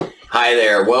Hi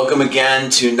there. Welcome again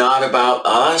to Not About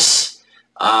Us.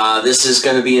 This is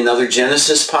going to be another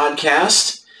Genesis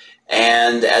podcast.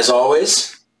 And as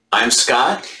always, I'm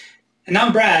Scott. And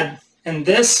I'm Brad. And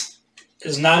this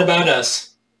is Not About Us.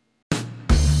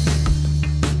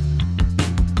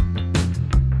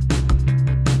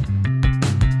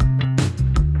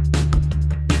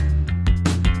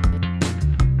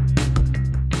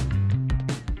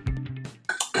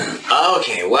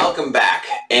 Okay, welcome back.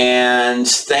 And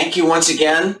thank you once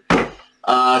again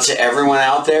to everyone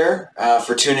out there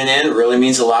for tuning in. It really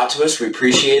means a lot to us. We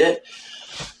appreciate it.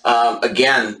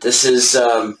 Again, this is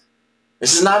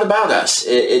not about us.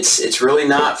 It's really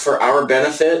not for our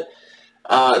benefit.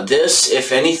 This,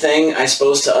 if anything, I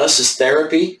suppose to us is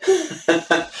therapy.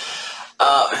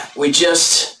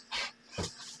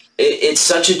 It's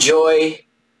such a joy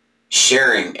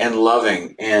sharing and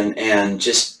loving and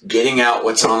just getting out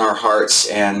what's on our hearts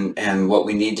and what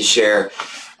we need to share.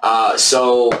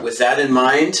 So with that in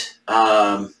mind,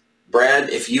 Brad,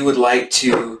 if you would like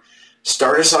to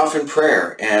start us off in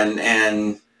prayer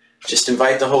and just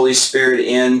invite the Holy Spirit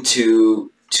in to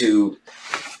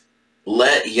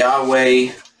let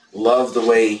Yahweh love the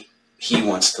way He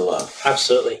wants to love.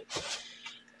 Absolutely.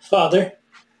 Father,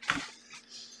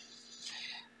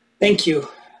 thank you.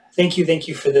 Thank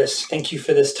you for this. Thank you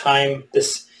for this time,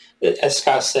 this, as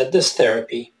Scott said, this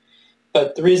therapy.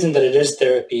 But the reason that it is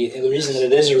therapy, the reason that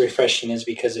it is a refreshing is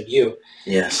because of you.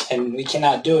 Yes. And we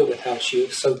cannot do it without you.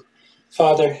 So,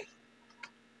 Father,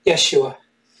 Yeshua,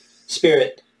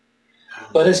 Spirit,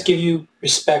 let us give you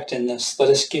respect in this. Let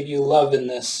us give you love in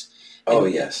this.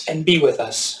 Yes. And be with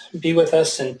us. Be with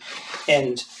us. And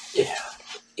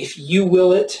if you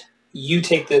will it, you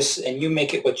take this and you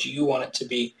make it what you want it to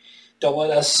be. Don't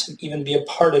let us even be a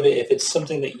part of it if it's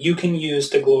something that you can use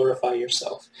to glorify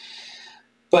yourself.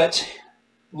 But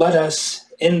let us,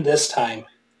 in this time,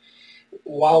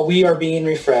 while we are being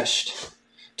refreshed,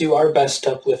 do our best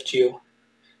to uplift you,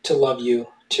 to love you,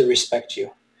 to respect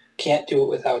you. Can't do it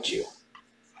without you.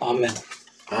 Amen.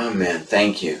 Amen.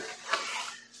 Thank you.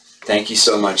 Thank you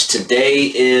so much.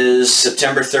 Today is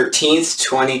September 13th,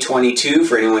 2022,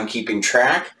 for anyone keeping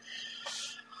track.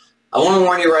 I want to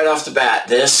warn you right off the bat,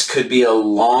 this could be a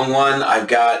long one. I've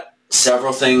got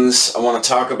several things I want to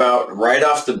talk about. Right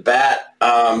off the bat,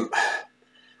 I'm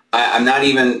not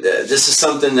even, this is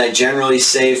something that I generally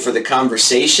save for the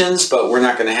conversations, but we're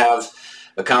not going to have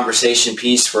a conversation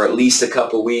piece for at least a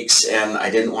couple weeks, and I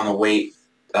didn't want to wait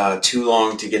too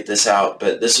long to get this out.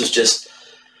 But this was just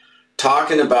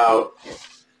talking about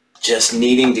just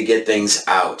needing to get things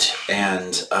out,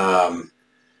 and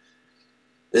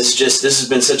this has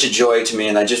been such a joy to me,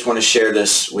 and I just want to share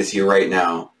this with you right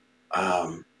now.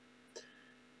 I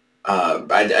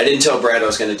didn't tell Brad I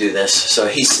was going to do this, so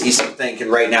he's thinking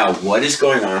right now, what is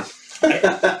going on?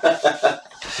 I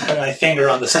have my finger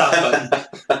on the stop button.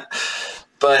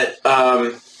 But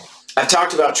I've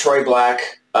talked about Troy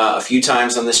Black a few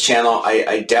times on this channel.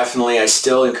 I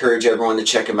still encourage everyone to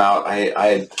check him out.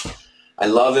 I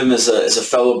love him as a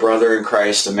fellow brother in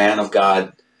Christ, a man of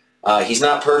God. He's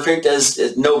not perfect,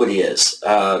 as nobody is.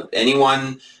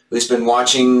 Anyone who's been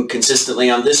watching consistently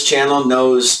on this channel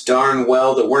knows darn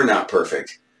well that we're not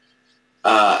perfect.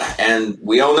 And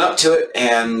we own up to it,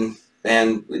 and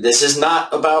this is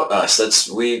not about us.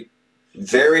 We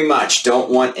very much don't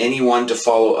want anyone to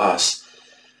follow us.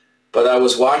 But I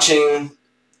was watching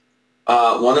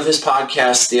one of his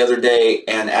podcasts the other day,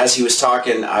 and as he was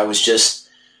talking,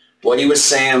 what he was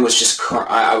saying was just,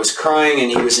 I was crying, and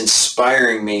he was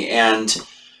inspiring me, and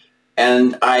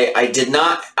I did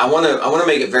not, I want to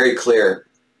make it very clear,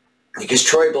 because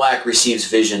Troy Black receives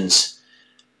visions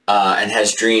and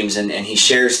has dreams, and he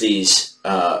shares these,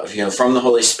 from the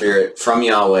Holy Spirit, from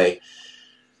Yahweh.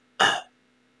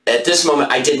 At this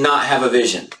moment, I did not have a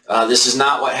vision. This is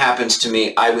not what happens to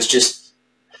me.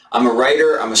 I'm a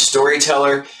writer, I'm a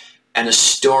storyteller, and a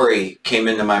story came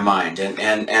into my mind,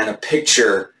 and a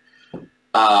picture.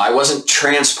 I wasn't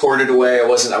transported away. I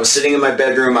was sitting in my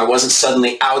bedroom. I wasn't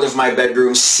suddenly out of my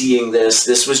bedroom seeing this.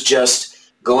 This was just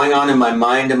going on in my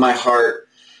mind and my heart.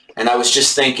 And I was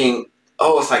just thinking,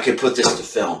 if I could put this to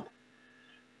film.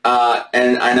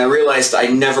 And I realized I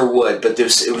never would, but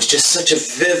it was just such a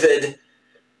vivid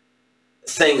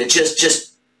thing that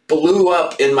just blew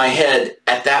up in my head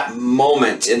at that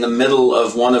moment in the middle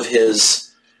of one of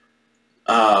his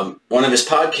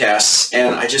podcasts.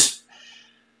 And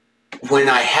when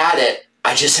I had it,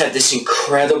 I just had this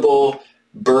incredible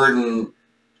burden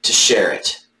to share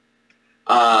it.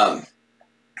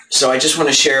 So I just want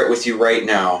to share it with you right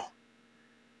now.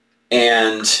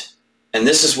 And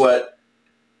this is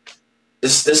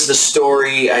the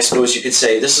story, I suppose you could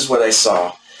say. This is what I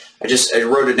saw. I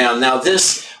wrote it down. Now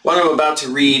this, what I'm about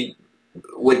to read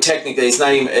would technically,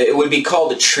 it would be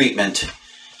called a treatment.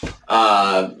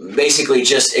 Basically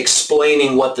just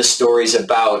explaining what the story's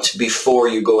about before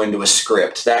you go into a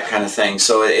script, that kind of thing.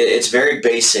 So it's very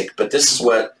basic, but this is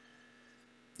what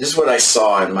I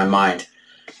saw in my mind.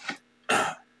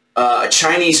 A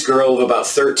Chinese girl of about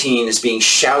 13 is being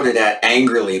shouted at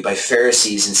angrily by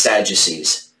Pharisees and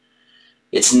Sadducees.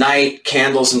 It's night,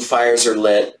 candles and fires are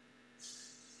lit.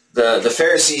 The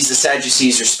Pharisees, the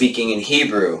Sadducees are speaking in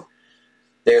Hebrew.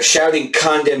 They are shouting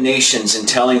condemnations and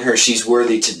telling her she's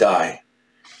worthy to die.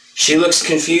 She looks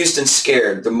confused and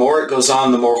scared. The more it goes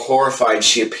on, the more horrified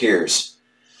she appears.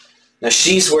 Now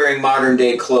she's wearing modern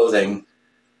day clothing,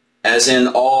 as are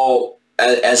all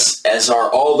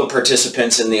the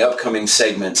participants in the upcoming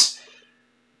segments.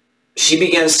 She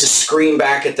begins to scream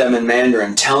back at them in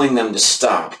Mandarin, telling them to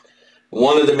stop.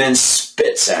 One of the men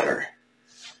spits at her.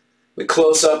 We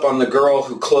close up on the girl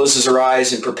who closes her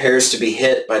eyes and prepares to be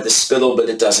hit by the spittle, but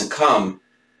it doesn't come.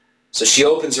 So she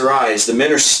opens her eyes. The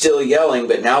men are still yelling,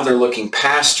 but now they're looking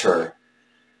past her.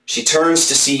 She turns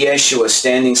to see Yeshua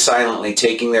standing silently,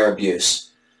 taking their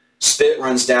abuse. Spit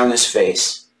runs down his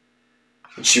face.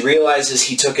 And she realizes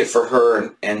he took it for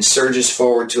her and surges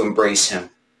forward to embrace him.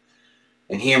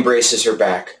 And he embraces her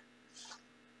back.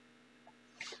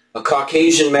 A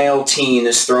Caucasian male teen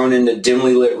is thrown into a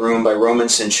dimly lit room by Roman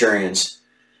centurions.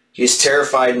 He is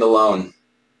terrified and alone.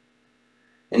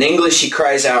 In English, he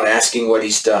cries out, asking what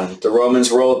he's done. The Romans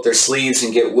roll up their sleeves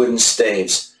and get wooden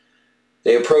staves.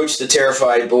 They approach the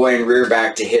terrified boy and rear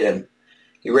back to hit him.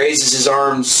 He raises his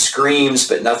arms, screams,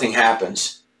 but nothing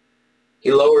happens.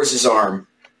 He lowers his arm.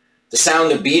 The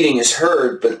sound of beating is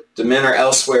heard, but the men are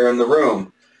elsewhere in the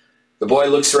room. The boy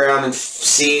looks around and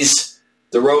sees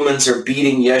the Romans are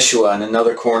beating Yeshua in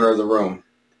another corner of the room.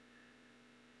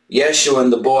 Yeshua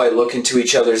and the boy look into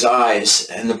each other's eyes,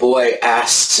 and the boy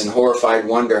asks in horrified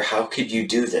wonder, "How could you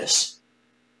do this?"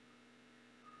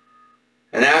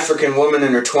 An African woman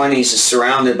in her 20s is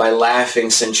surrounded by laughing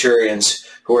centurions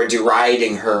who are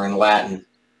deriding her in Latin.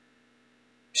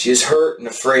 She is hurt and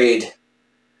afraid.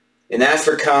 In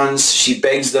Afrikaans, she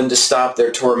begs them to stop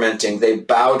their tormenting. They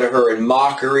bow to her in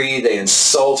mockery. They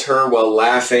insult her while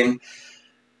laughing.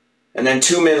 And then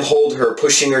two men hold her,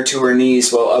 pushing her to her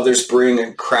knees, while others bring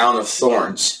a crown of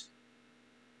thorns.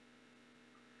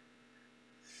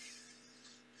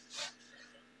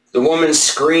 The woman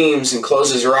screams and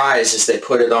closes her eyes as they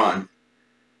put it on.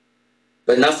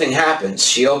 But nothing happens.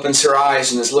 She opens her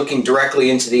eyes and is looking directly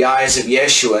into the eyes of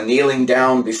Yeshua, kneeling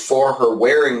down before her,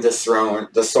 wearing the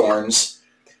thorns,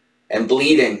 and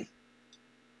bleeding.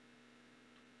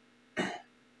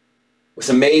 With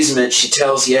amazement, she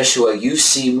tells Yeshua, "You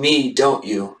see me, don't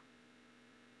you?"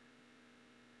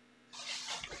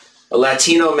 A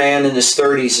Latino man in his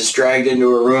 30s is dragged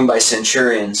into a room by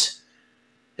centurions.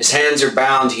 His hands are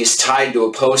bound. He is tied to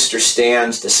a post or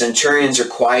stand. The centurions are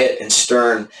quiet and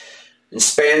stern. In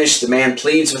Spanish, the man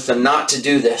pleads with them not to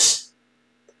do this.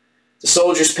 The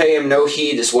soldiers pay him no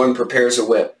heed as one prepares a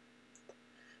whip.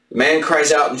 The man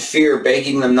cries out in fear,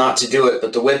 begging them not to do it,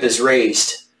 but the whip is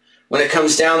raised. When it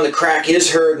comes down, the crack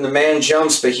is heard, and the man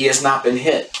jumps, but he has not been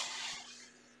hit.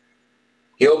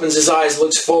 He opens his eyes,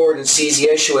 looks forward, and sees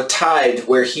Yeshua tied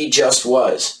where he just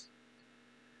was.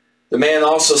 The man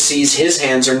also sees his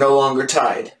hands are no longer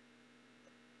tied.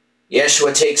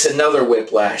 Yeshua takes another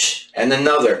whiplash, and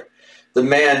another. The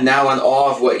man, now in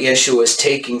awe of what Yeshua is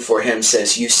taking for him,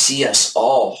 says, "You see us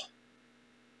all."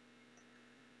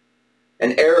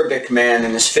 An Arabic man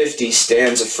in his 50s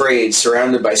stands afraid,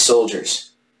 surrounded by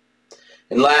soldiers.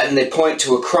 In Latin, they point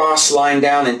to a cross lying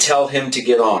down and tell him to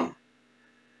get on.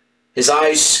 His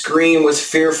eyes scream with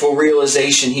fearful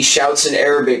realization. He shouts in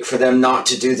Arabic for them not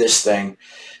to do this thing.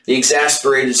 The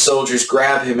exasperated soldiers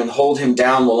grab him and hold him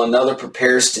down while another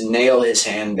prepares to nail his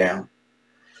hand down.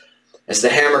 As the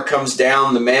hammer comes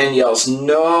down, the man yells,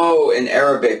 "No," in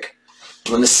Arabic.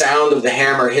 When the sound of the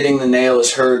hammer hitting the nail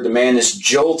is heard, the man is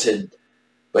jolted,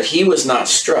 but he was not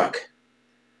struck.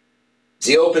 As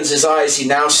he opens his eyes, he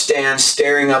now stands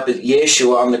staring up at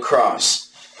Yeshua on the cross.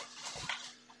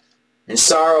 In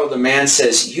sorrow, the man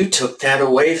says, "You took that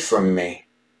away from me."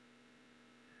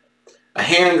 A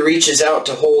hand reaches out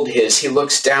to hold his. He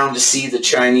looks down to see the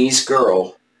Chinese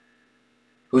girl,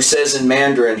 who says in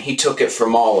Mandarin, "He took it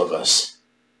from all of us."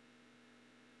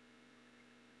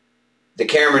 The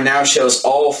camera now shows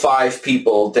all 5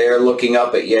 people there looking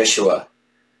up at Yeshua.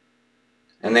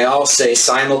 And they all say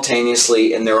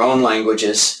simultaneously in their own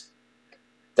languages,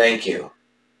 "Thank you."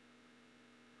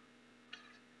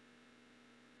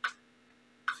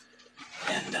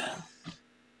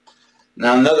 And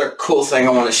Now, another cool thing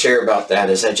I want to share about that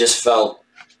is I just felt,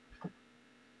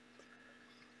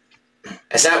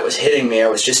 as that was hitting me, I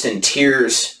was just in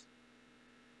tears,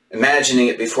 imagining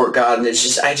it before God, and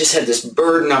I just had this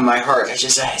burden on my heart.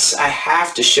 I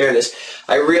have to share this.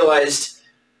 I realized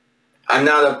I'm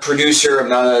not a producer.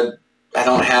 I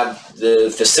don't have the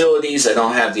facilities. I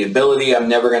don't have the ability. I'm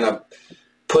never going to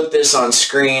put this on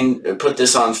screen, put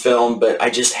this on film, but I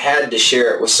just had to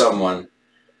share it with someone.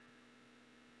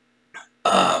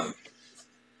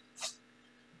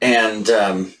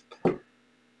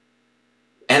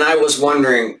 And I was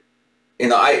wondering,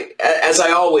 as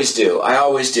I always do,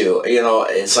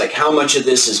 it's like how much of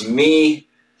this is me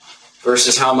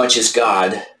versus how much is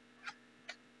God.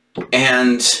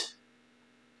 And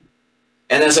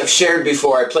as I've shared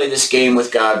before, I play this game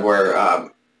with God where I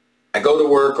go to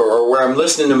work or where I'm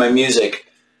listening to my music,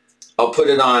 I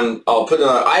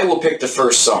will pick the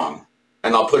first song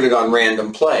and I'll put it on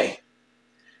random play.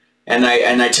 And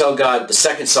I tell God, the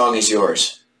second song is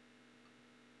yours.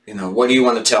 What do you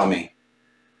want to tell me?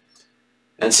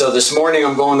 And so this morning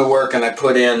I'm going to work and I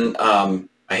put in, I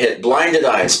hit Blinded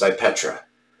Eyes by Petra.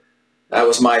 That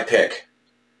was my pick.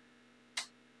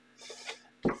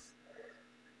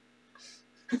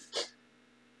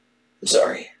 I'm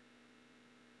sorry.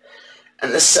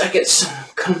 And the second song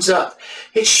comes up.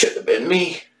 It should have been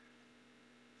me.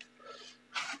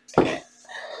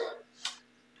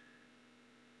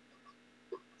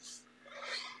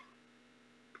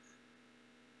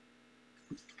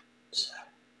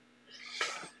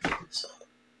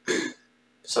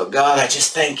 So God, I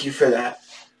just thank you for that.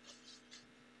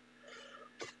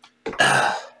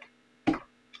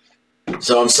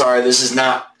 So I'm sorry, this is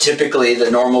not typically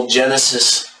the normal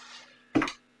Genesis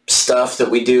stuff that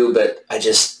we do, but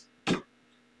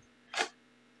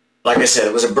like I said,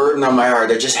 it was a burden on my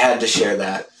heart. I just had to share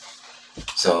that.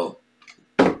 So,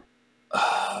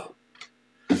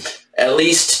 at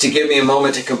least to give me a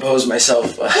moment to compose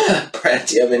myself, Brad,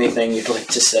 do you have anything you'd like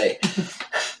to say?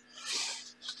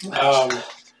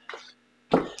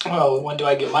 Well, when do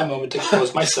I get my moment to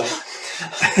compose myself?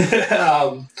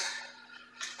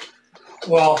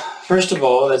 Well, first of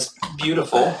all, that's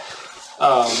beautiful.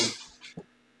 I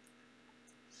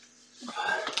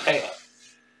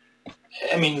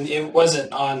mean, it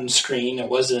wasn't on screen. It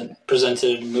wasn't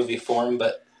presented in movie form,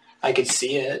 but I could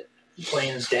see it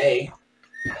plain as day.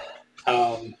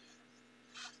 And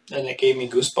it gave me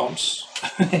goosebumps.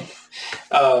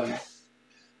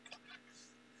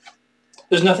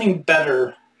 There's nothing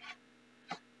better,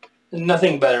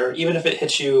 even if it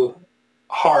hits you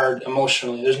hard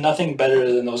emotionally, there's nothing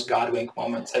better than those God wink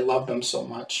moments. I love them so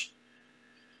much.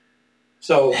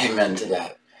 So, amen to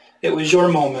that. It was your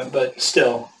moment, but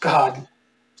still, God,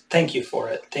 thank you for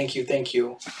it. Thank you. That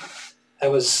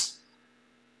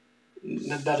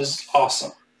is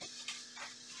awesome.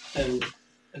 And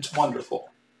it's wonderful.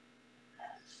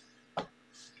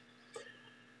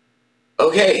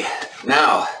 Okay,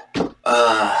 now,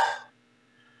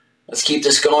 let's keep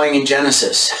this going in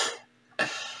Genesis.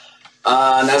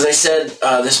 And as I said,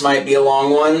 this might be a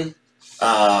long one.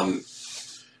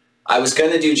 I was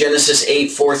going to do Genesis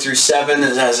 8, 4 through 7.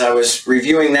 As I was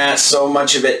reviewing that, so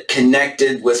much of it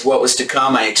connected with what was to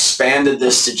come. I expanded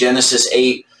this to Genesis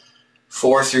 8,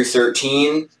 4 through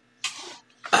 13.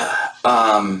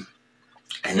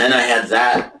 And then I had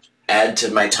that add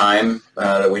to my time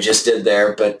that we just did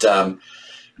there. But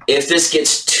if this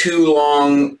gets too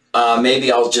long,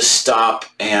 maybe I'll just stop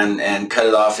and cut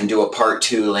it off and do a part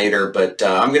 2 later. But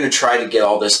I'm going to try to get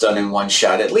all this done in one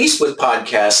shot. At least with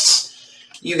podcasts,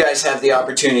 you guys have the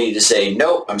opportunity to say,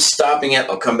 nope, I'm stopping it.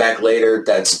 I'll come back later.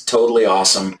 That's totally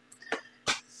awesome.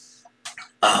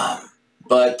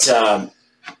 But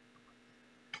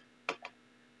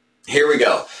here we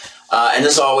go. And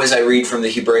as always, I read from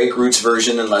the Hebraic Roots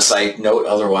version unless I note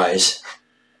otherwise.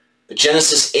 But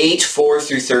Genesis 8, 4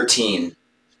 through 13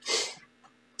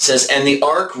 says, "And the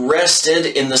ark rested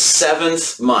in the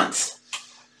 7th month,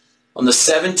 on the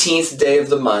 17th day of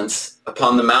the month,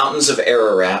 upon the mountains of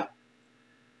Ararat.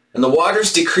 And the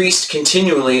waters decreased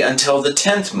continually until the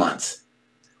 10th month.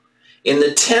 In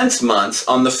the 10th month,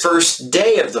 on the first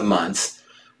day of the month,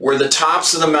 were the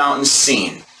tops of the mountains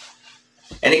seen.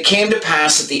 And it came to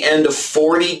pass at the end of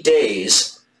 40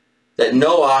 days that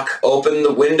Noach opened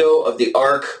the window of the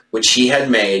ark which he had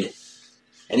made,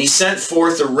 and he sent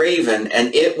forth a raven,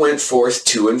 and it went forth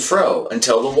to and fro,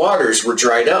 until the waters were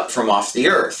dried up from off the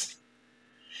earth.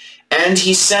 And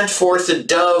he sent forth a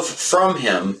dove from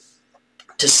him,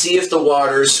 to see if the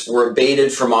waters were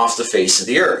abated from off the face of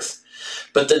the earth.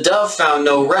 But the dove found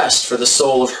no rest for the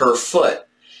sole of her foot,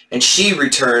 and she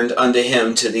returned unto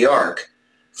him to the ark.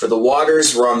 for the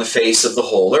waters were on the face of the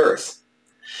whole earth.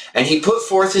 And he put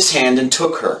forth his hand and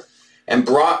took her, and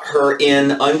brought her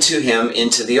in unto him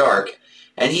into the ark.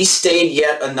 And he stayed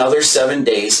yet another 7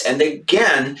 days, and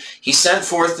again he sent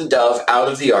forth the dove out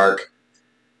of the ark.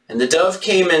 And the dove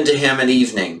came into him at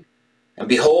evening, and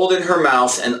behold, in her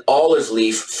mouth an olive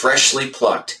leaf freshly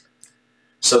plucked.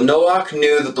 So Noah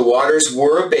knew that the waters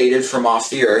were abated from off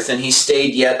the earth, and he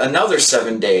stayed yet another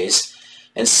 7 days,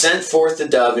 and sent forth the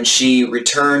dove, and she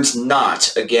returns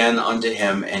not again unto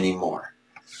him any more.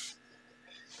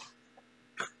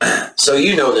 So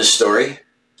you know this story,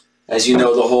 as you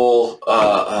know the whole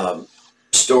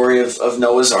story of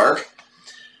Noah's Ark.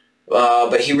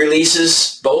 But he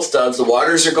releases both doves. The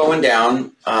waters are going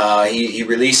down. He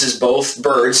releases both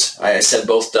birds. I said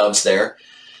both doves there.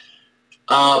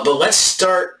 But let's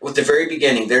start with the very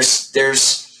beginning.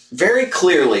 There's very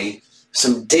clearly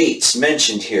some dates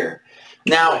mentioned here.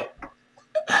 Now,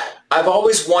 I've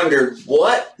always wondered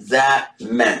what that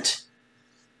meant.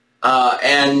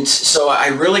 And so I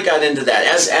really got into that.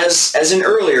 As in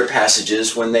earlier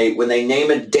passages, when they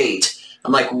name a date,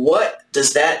 I'm like, what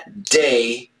does that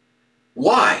day,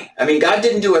 why? I mean, God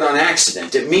didn't do it on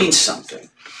accident. It means something.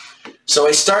 So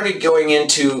I started going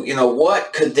into,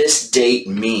 what could this date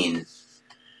mean?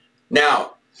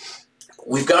 Now,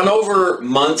 we've gone over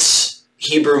months,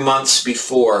 Hebrew months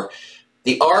before.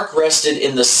 The ark rested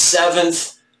in the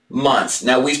 7th month.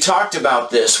 Now, we've talked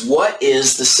about this. What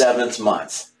is the 7th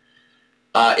month?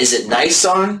 Is it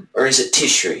Nisan or is it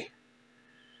Tishri?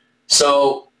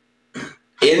 So,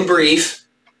 in brief,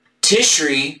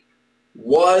 Tishri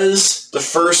was the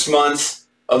first month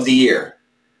of the year.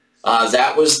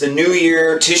 That was the new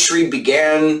year. Tishri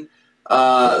began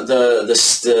the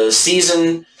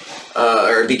season,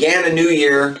 or began a new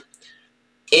year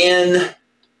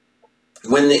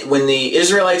when the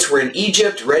Israelites were in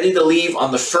Egypt, ready to leave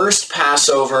on the first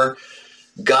Passover.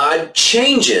 God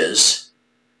changes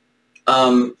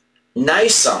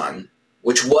Nisan,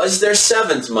 which was their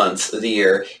 7th month of the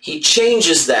year. He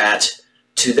changes that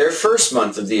to their first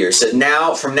month of the year. Said,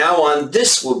 from now on,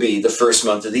 this will be the first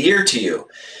month of the year to you.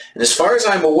 And as far as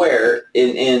I'm aware,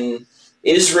 in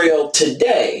Israel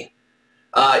today,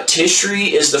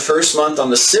 Tishri is the first month on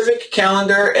the civic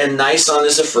calendar, and Nisan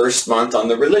is the first month on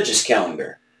the religious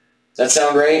calendar. Does that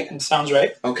sound right? It sounds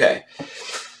right. Okay.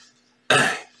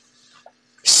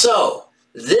 So,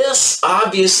 this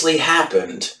obviously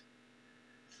happened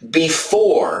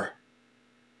before,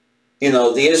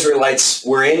 the Israelites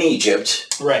were in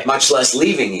Egypt, right, much less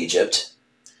leaving Egypt.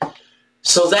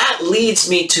 So that leads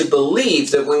me to believe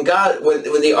that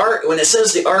when it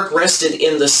says the ark rested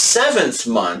in the 7th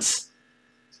month,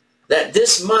 that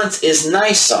this month is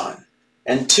Nisan,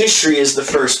 and Tishri is the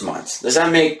first month. Does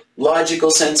that make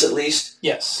logical sense at least?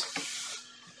 Yes.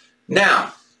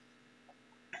 Now,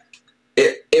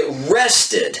 it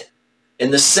rested in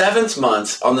the 7th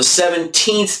month on the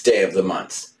 17th day of the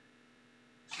month.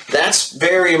 That's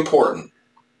very important.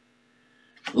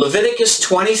 Leviticus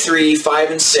 23,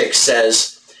 5 and 6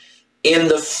 says, in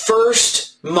the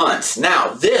first month. Now,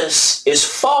 this is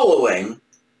following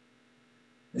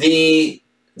the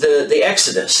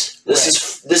Exodus. This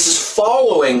is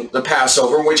following the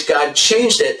Passover, in which God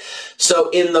changed it. So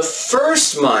in the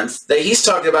first month that he's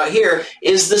talking about here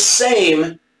is the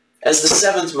same as the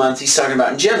 7th month he's talking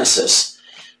about in Genesis.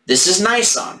 This is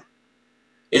Nisan.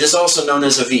 It is also known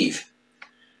as Aviv.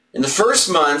 In the first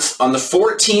month, on the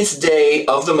 14th day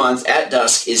of the month at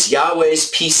dusk, is Yahweh's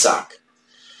Pesach.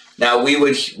 Now, we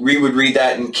would read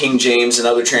that in King James and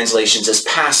other translations as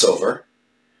Passover.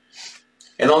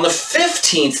 And on the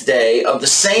 15th day of the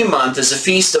same month is a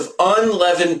feast of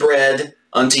unleavened bread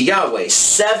unto Yahweh.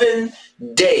 7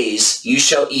 days you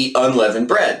shall eat unleavened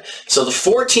bread. So the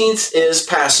 14th is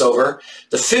Passover.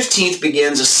 The 15th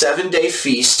begins a 7-day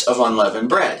feast of unleavened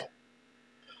bread.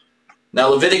 Now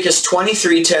Leviticus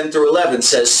 23, 10 through 11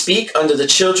 says, speak unto the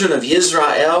children of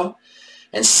Israel,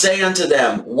 and say unto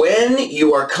them, when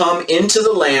you are come into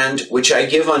the land which I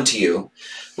give unto you,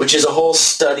 which is a whole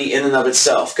study in and of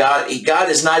itself. God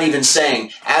is not even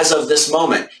saying, as of this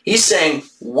moment. He's saying,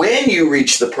 when you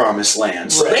reach the promised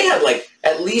land. So they had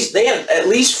at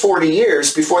least 40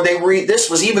 years before this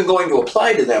was even going to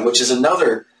apply to them, which is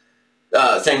another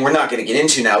thing we're not going to get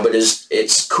into now, but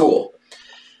it's cool.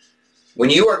 When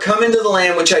you are come into the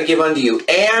land which I give unto you,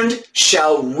 and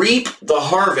shall reap the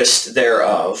harvest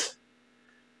thereof,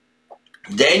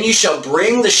 then you shall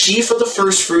bring the sheaf of the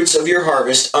firstfruits of your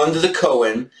harvest unto the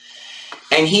Cohen,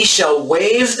 and he shall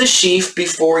wave the sheaf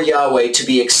before Yahweh to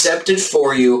be accepted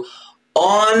for you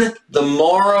on the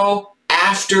morrow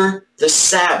after the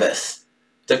Sabbath.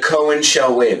 The Cohen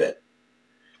shall wave it.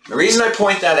 The reason I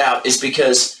point that out is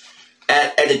because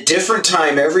at a different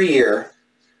time every year,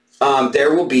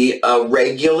 there will be a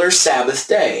regular Sabbath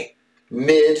day,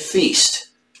 mid-feast.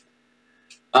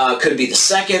 Could be the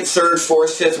 2nd, 3rd,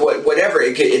 4th, 5th, whatever.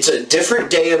 It's a different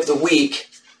day of the week,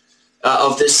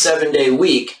 of this 7-day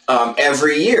week,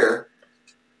 every year.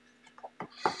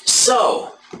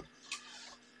 So,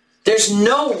 there's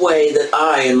no way that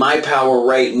I, in my power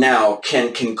right now,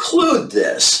 can conclude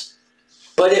this,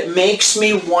 but it makes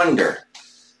me wonder.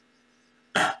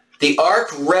 The ark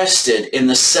rested in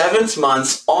the 7th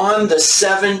month on the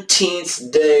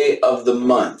 17th day of the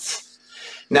month.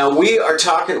 Now we've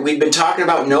been talking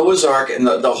about Noah's Ark, and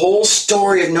the whole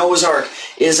story of Noah's Ark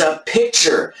is a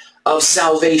picture of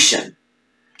salvation.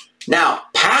 Now,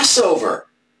 Passover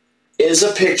is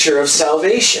a picture of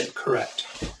salvation. Correct.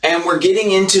 And we're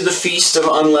getting into the Feast of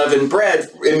Unleavened Bread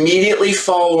immediately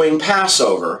following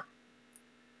Passover.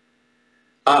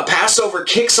 Passover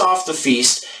kicks off the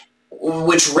feast,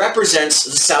 which represents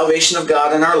the salvation of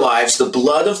God in our lives. The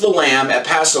blood of the Lamb at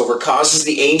Passover causes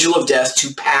the angel of death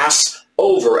to pass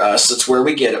over us. That's where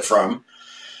we get it from.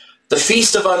 The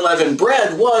Feast of Unleavened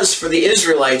Bread was, for the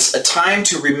Israelites, a time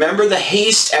to remember the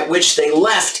haste at which they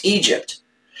left Egypt.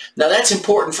 Now that's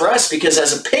important for us because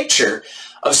as a picture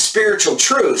of spiritual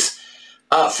truth,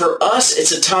 for us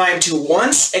it's a time to,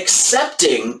 once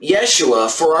accepting Yeshua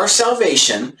for our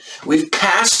salvation, we've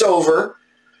passed over,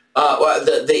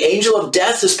 the angel of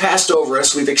death has passed over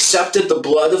us, we've accepted the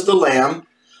blood of the Lamb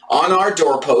on our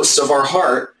doorposts of our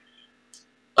heart.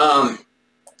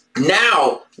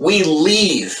 Now we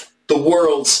leave the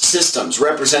world's systems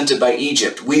represented by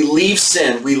Egypt. We leave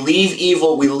sin, we leave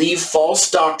evil, we leave false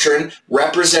doctrine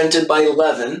represented by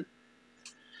leaven.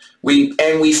 We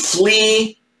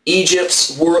flee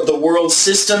the world's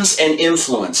systems and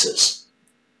influences.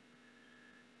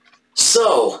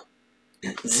 So,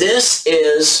 this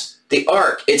is the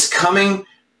ark. It's coming.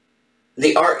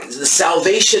 The ark. The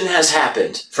salvation has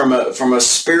happened from a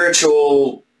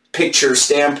spiritual picture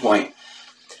standpoint.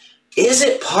 Is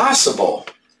it possible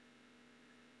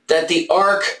that the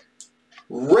ark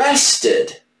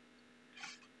rested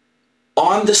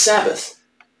on the Sabbath?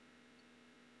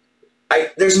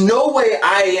 There's no way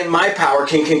I, in my power,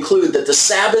 can conclude that the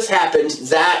Sabbath happened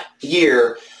that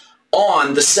year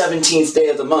on the 17th day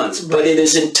of the month, but it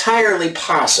is entirely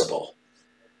possible.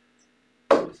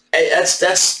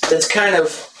 That's kind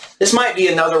of, this might be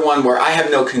another one where I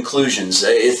have no conclusions,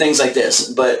 things like this,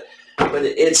 but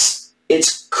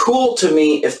it's cool to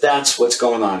me if that's what's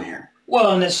going on here.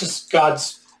 Well, and it's just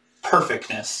God's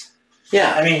perfectness.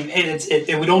 Yeah. I mean,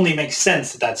 it would only make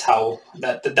sense that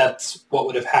that's what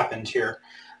would have happened here,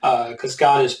 because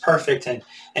God is perfect, and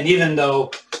even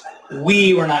though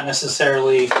we were not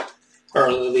necessarily, or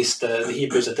at least the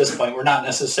Hebrews at this point, were not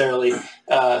necessarily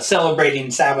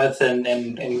celebrating Sabbath and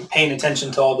paying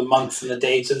attention to all the months and the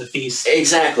dates and the feasts.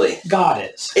 Exactly. God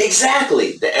is.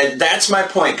 Exactly. And that's my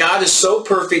point. God is so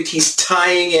perfect. He's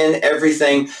tying in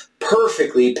everything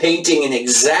perfectly, painting an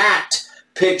exact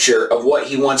picture of what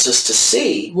he wants us to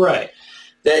see. Right.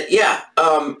 That,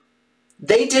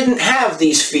 they didn't have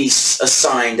these feasts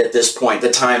assigned at this point,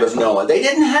 the time of Noah. They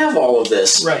didn't have all of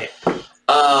this. Right.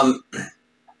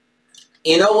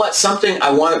 You know what?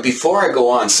 Before I go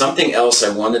on, something else I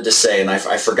wanted to say, and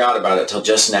I forgot about it till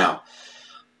just now.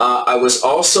 I was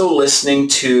also listening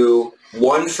to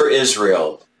One for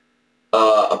Israel,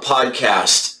 a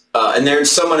podcast, and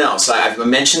there's someone else. I've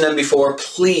mentioned them before.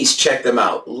 Please check them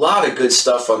out. A lot of good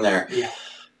stuff on there. Yeah.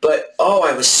 But,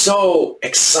 I was so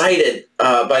excited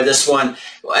by this one.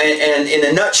 And in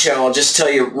a nutshell, I'll just tell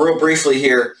you real briefly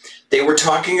here. They were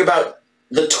talking about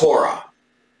the Torah,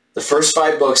 the first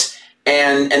 5 books,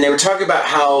 and they were talking about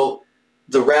how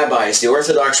the rabbis, the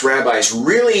Orthodox rabbis,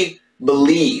 really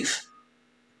believe,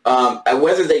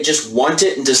 whether they just want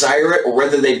it and desire it or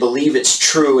whether they believe it's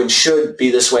true and should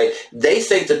be this way, they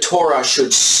think the Torah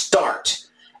should start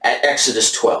at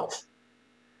Exodus 12.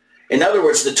 In other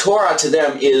words, the Torah to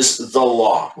them is the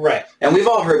law. Right. And we've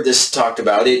all heard this talked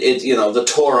about. The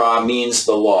Torah means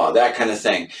the law, that kind of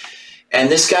thing. And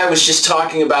this guy was just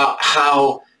talking about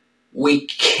how we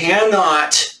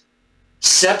cannot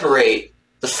separate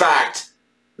the fact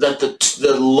that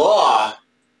the law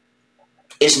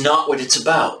is not what it's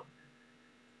about.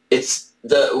 It's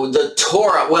the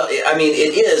Torah. Well, I mean,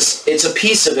 it's a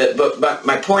piece of it, but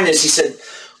my point is, he said,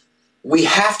 we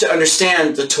have to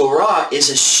understand the Torah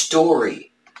is a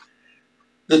story.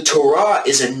 The Torah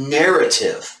is a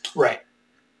narrative. Right.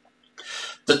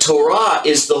 The Torah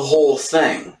is the whole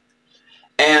thing.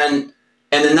 And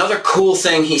another cool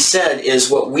thing he said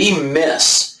is what we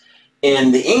miss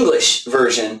in the English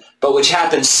version, but which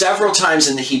happens several times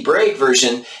in the Hebraic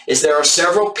version, is there are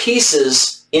several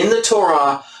pieces in the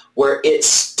Torah where it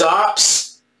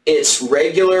stops its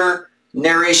regular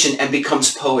narration and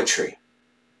becomes poetry.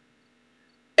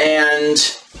 And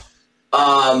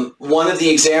one of the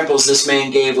examples this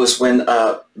man gave was when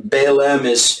Balaam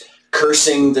is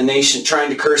cursing the nation,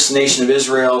 trying to curse the nation of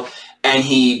Israel, and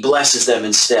he blesses them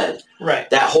instead. Right.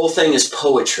 That whole thing is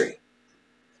poetry.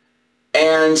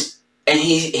 And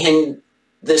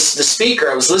the speaker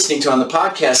I was listening to on the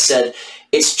podcast said,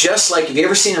 it's just like, have you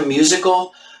ever seen a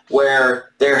musical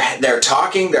where they're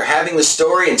talking, they're having the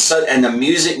story, and the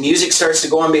music starts to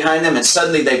go on behind them, and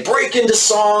suddenly they break into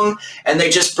song, and they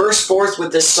just burst forth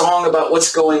with this song about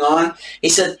what's going on? He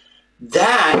said,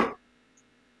 that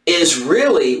is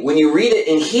really, when you read it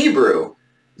in Hebrew,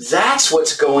 that's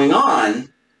what's going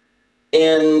on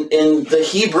in the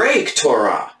Hebraic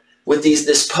Torah. With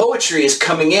this poetry is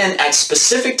coming in at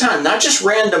specific time, not just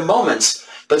random moments,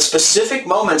 but specific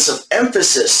moments of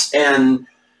emphasis. And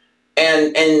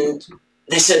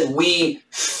they said, we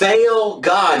fail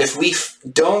God if we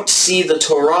don't see the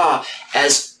Torah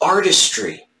as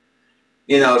artistry.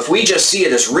 You know, if we just see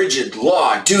it as rigid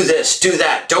law, do this, do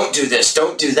that, don't do this,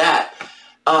 don't do that,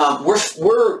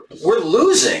 we're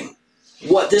losing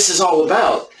what this is all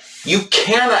about. You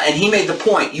cannot, and he made the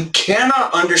point, you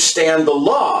cannot understand the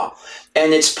law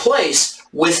and its place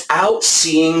without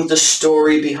seeing the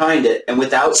story behind it and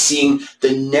without seeing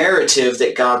the narrative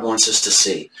that God wants us to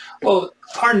see. Well,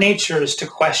 our nature is to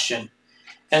question.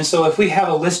 And so if we have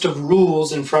a list of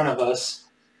rules in front of us,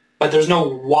 but there's no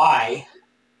why,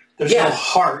 there's no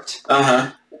heart,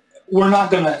 we're not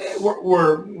going to,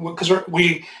 because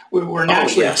we're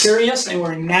naturally curious and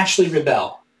we're naturally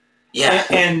rebel. Yeah.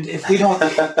 And if we don't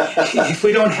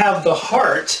have the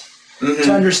heart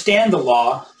to understand the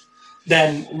law,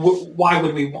 then why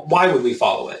would we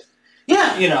follow it?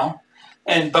 Yeah. You know,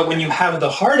 but when you have the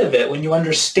heart of it, when you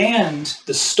understand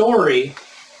the story,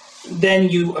 then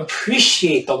you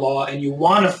appreciate the law and you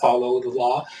want to follow the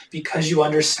law because you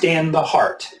understand the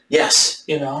heart. Yes.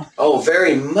 You know. Oh,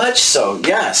 very much so.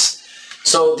 Yes.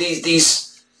 So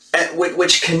these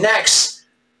which connects.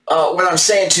 What I'm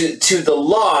saying to the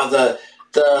law,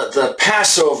 the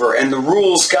Passover and the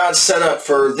rules God set up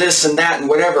for this and that and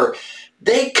whatever,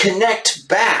 they connect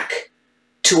back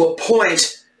to a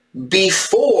point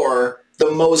before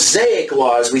the Mosaic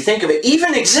law, as we think of it,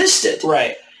 even existed.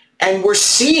 Right. And we're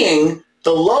seeing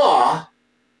the law,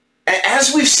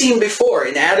 as we've seen before,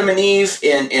 in Adam and Eve,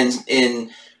 in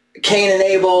Cain and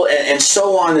Abel, and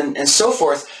so on and so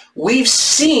forth. We've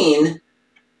seen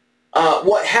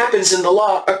what happens in the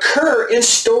law occur in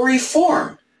story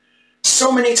form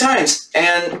so many times.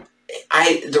 And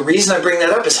the reason I bring that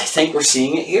up is I think we're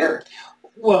seeing it here.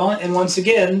 Well, and once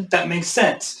again, that makes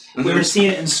sense. We were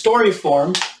seeing it in story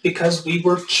form because we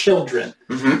were children.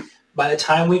 By the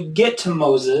time we get to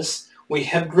Moses, we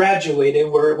have graduated.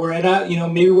 We're at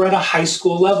maybe we're at a high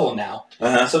school level now.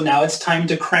 So now it's time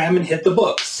to cram and hit the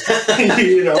books.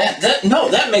 You know?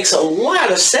 That makes a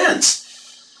lot of sense.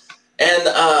 And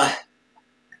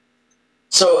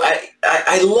so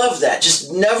I love that.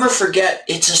 Just never forget,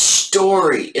 it's a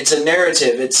story. It's a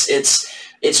narrative. It's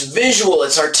visual.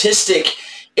 It's artistic.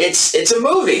 It's a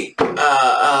movie.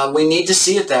 We need to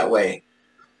see it that way.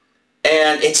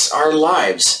 And it's our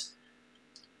lives.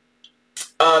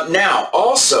 Now,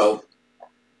 also,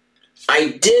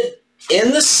 I did,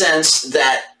 in the sense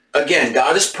that, again,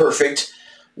 God is perfect.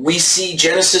 We see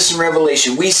Genesis and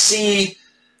Revelation. We see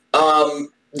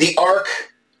the Ark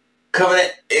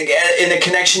Covenant in a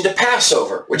connection to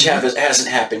Passover, which hasn't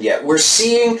happened yet. We're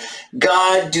seeing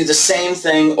God do the same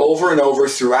thing over and over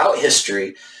throughout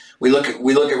history. We look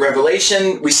at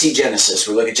Revelation, we see Genesis.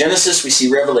 We look at Genesis, we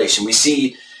see Revelation. We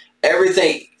see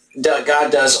everything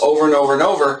God does over and over and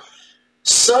over.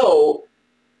 So,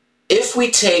 if we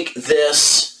take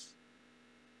this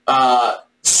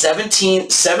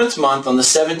 7th month on the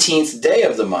 17th day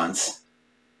of the month,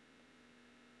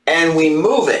 and we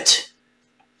move it,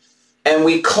 and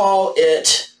we call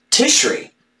it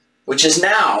Tishri, which is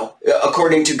now,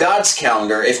 according to God's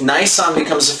calendar, if Nisan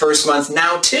becomes the first month,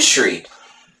 now Tishri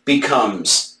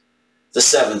becomes the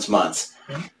 7th month.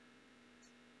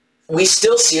 We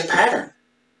still see a pattern.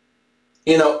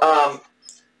 You know,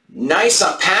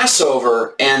 Nisan,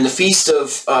 Passover, and the Feast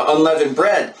of Unleavened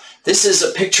Bread, this is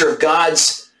a picture of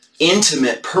God's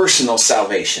intimate, personal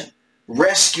salvation,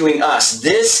 rescuing us.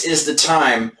 This is the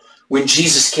time when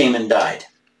Jesus came and died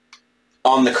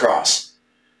on the cross.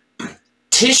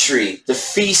 Tishri, the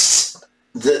feasts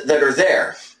that are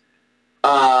there,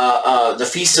 the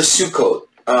Feast of Sukkot,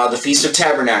 the Feast of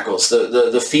Tabernacles,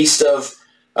 the Feast of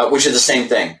which are the same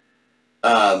thing.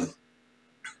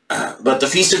 But the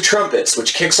Feast of Trumpets,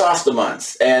 which kicks off the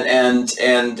month, and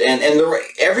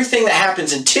everything that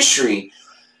happens in Tishri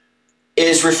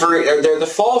is they're the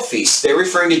fall feasts. They're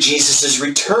referring to Jesus'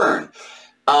 return.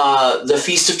 The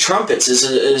Feast of Trumpets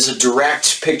is a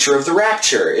direct picture of the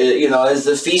rapture. As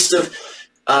the Feast of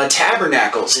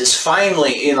Tabernacles is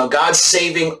finally, God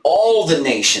saving all the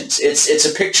nations. It's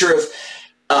a picture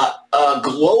of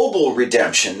global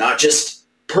redemption, not just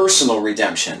personal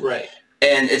redemption. Right.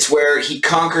 And it's where he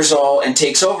conquers all and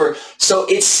takes over. So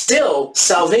it's still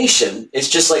salvation. It's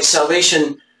just like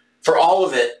salvation for all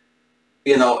of it,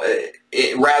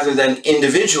 rather than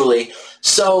individually.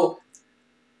 So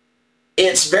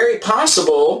it's very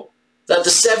possible that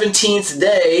the 17th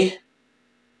day,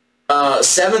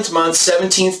 7th month,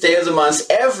 17th day of the month,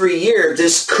 every year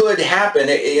this could happen.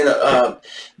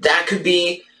 That could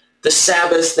be the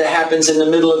Sabbath that happens in the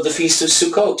middle of the Feast of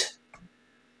Sukkot.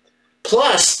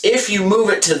 Plus, if you move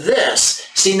it to this,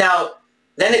 see now,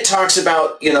 then it talks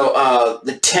about,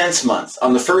 the 10th month.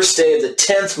 On the first day of the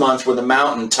 10th month were the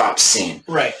mountaintops seen.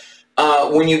 Right.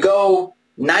 When you go,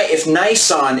 if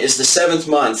Nisan is the 7th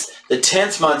month, the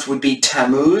 10th month would be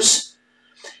Tammuz.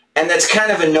 And that's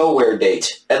kind of a nowhere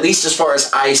date, at least as far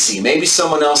as I see. Maybe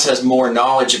someone else has more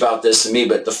knowledge about this than me,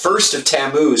 but the first of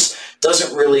Tammuz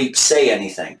doesn't really say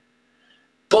anything.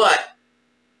 But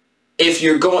if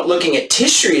you're looking at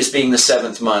Tishri as being the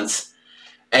 7th month,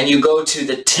 and you go to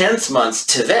the 10th month,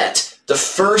 Tevet, the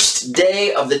first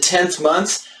day of the 10th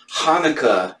month,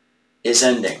 Hanukkah is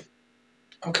ending.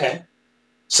 Okay.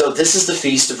 So this is the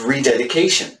Feast of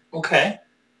Rededication. Okay.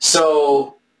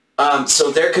 So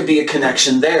there could be a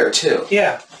connection there too.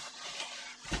 Yeah.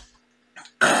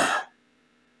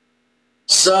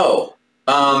 So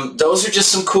those are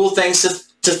just some cool things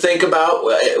to think about,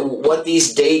 what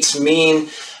these dates mean.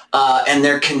 And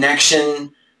their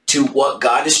connection to what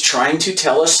God is trying to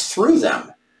tell us through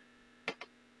them.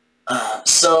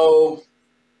 So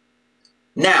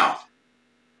now,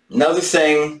 another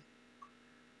thing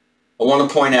I want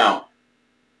to point out.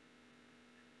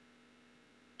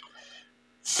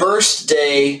 First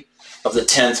day of the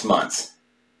 10th month.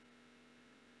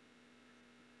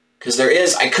 Because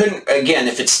I couldn't, again,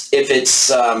 if it's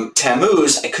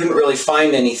Tammuz, I couldn't really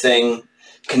find anything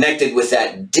connected with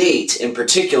that date in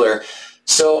particular.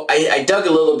 So I dug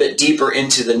a little bit deeper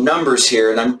into the numbers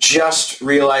here, and I'm just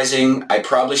realizing I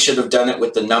probably should have done it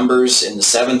with the numbers in the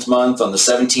 7th month on the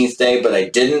 17th day, but I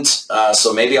didn't.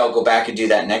 So maybe I'll go back and do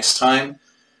that next time.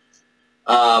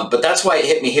 But that's why it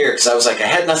hit me here, because I was like, I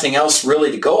had nothing else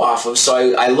really to go off of.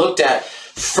 So I looked at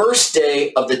first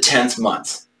day of the 10th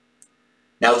month.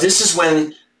 Now this is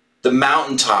when the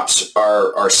mountaintops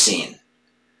are seen.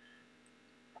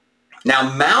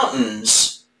 Now,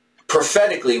 mountains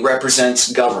prophetically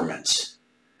represents governments.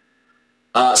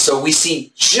 So we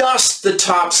see just the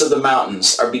tops of the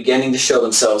mountains are beginning to show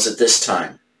themselves at this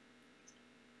time.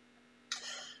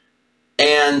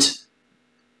 And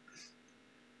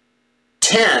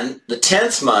the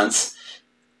 10th month,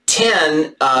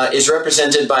 10 is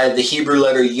represented by the Hebrew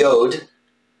letter Yod,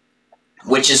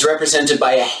 which is represented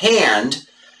by a hand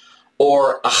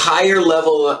or a higher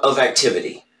level of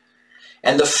activity.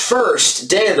 And the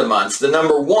first day of the month, the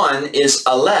number 1 is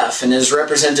Aleph, and is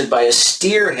represented by a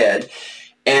steer head,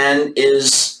 and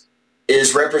is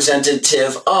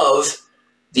representative of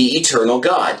the eternal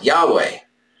God, Yahweh.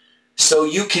 So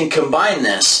you can combine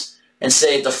this and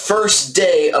say the first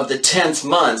day of the 10th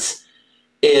month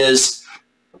is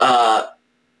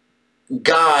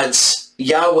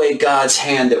Yahweh God's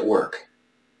hand at work.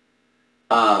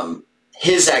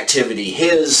 His activity,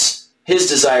 his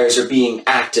desires are being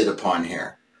acted upon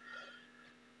here.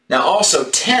 Now also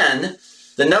 10,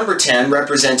 the number 10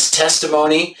 represents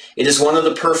testimony. It is one of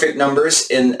the perfect numbers.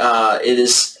 It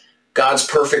is God's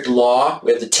perfect law.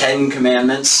 We have the 10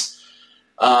 commandments.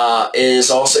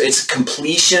 It's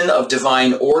completion of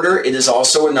divine order. It is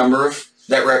also a number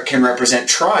that can represent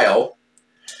trial.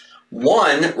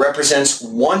 1 represents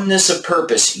oneness of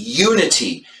purpose,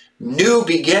 unity, new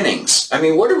beginnings. I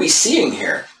mean, what are we seeing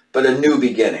here but a new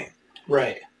beginning?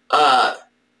 Right.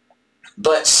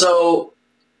 But so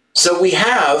we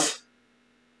have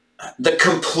the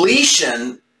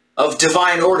completion of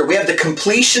divine order. We have the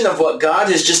completion of what God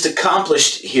has just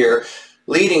accomplished here,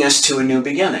 leading us to a new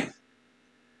beginning.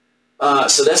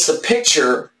 So that's the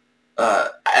picture,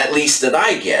 at least that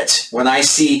I get, when I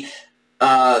see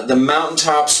the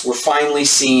mountaintops were finally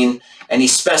seen, and he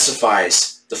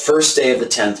specifies the first day of the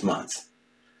 10th month.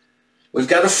 We've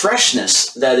got a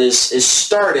freshness that is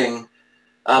starting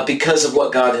because of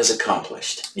what God has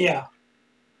accomplished. Yeah.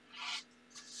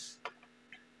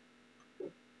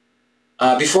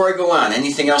 Before I go on,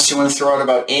 anything else you want to throw out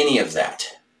about any of that?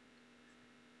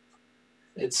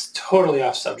 It's totally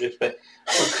off subject, but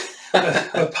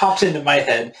what popped into my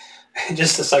head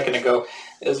just a second ago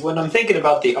is when I'm thinking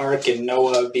about the ark and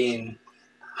Noah being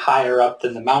higher up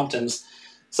than the mountains,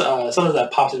 some of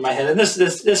that popped in my head. And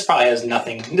this probably has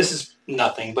nothing. This is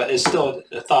nothing, but it's still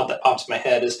a thought that pops in my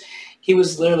head is he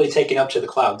was literally taken up to the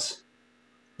clouds.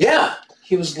 Yeah.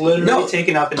 He was literally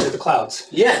taken up into the clouds.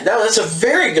 Yeah, no, that's a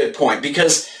very good point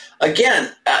because,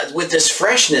 again, with this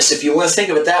freshness, if you want to think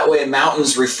of it that way,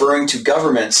 mountains referring to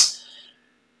governments,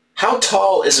 how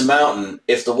tall is a mountain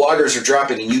if the waters are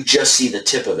dropping and you just see the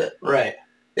tip of it? Right.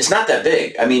 It's not that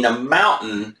big. I mean, a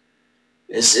mountain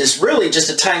is really just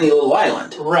a tiny little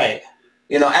island. Right.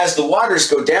 You know, as the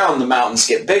waters go down, the mountains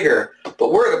get bigger,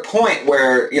 but we're at a point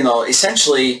where, you know,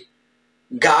 essentially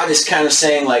God is kind of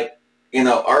saying like, you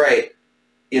know, all right,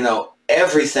 you know,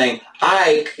 everything,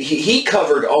 he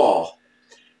covered all.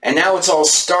 And now it's all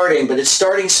starting, but it's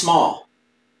starting small.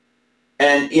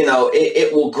 And, you know,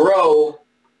 it will grow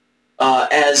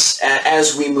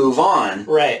as we move on.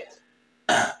 Right.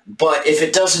 But if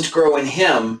it doesn't grow in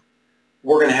him,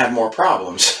 we're going to have more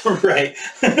problems. Right.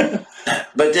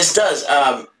 But this does,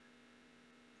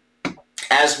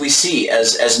 as we see,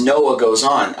 as Noah goes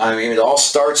on, I mean, it all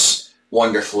starts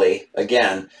wonderfully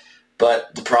again,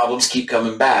 but the problems keep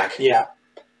coming back. Yeah.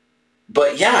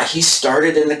 But yeah, he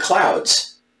started in the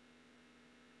clouds.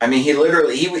 I mean, he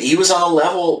literally, he was on the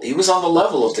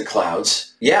level of the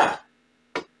clouds. Yeah.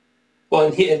 Well,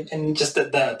 and just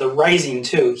the rising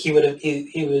too. He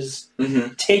was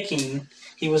taking.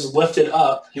 He was lifted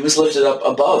up. He was lifted up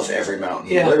above every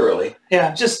mountain. Yeah. Literally.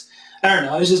 Yeah. Just I don't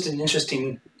know. It was just an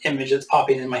interesting image that's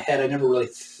popping in my head. I never really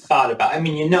thought about. I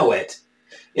mean, you know it.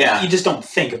 Yeah. You just don't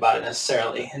think about it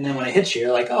necessarily, and then when it hits you,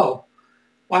 you're like, oh,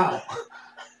 wow.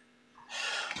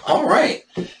 All right.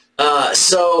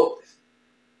 So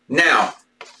now,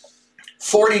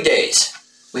 40 days.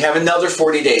 We have another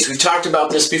 40 days. We've talked about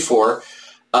this before,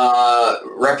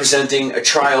 representing a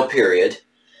trial period.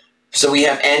 So we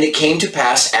have, and it came to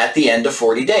pass at the end of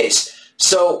 40 days.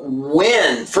 So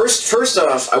when, first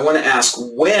off, I want to ask,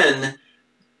 when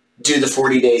do the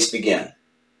 40 days begin?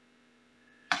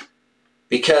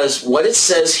 Because what it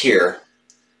says here,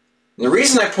 and the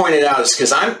reason I point it out is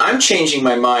because I'm changing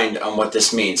my mind on what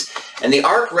this means. And the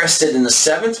ark rested in the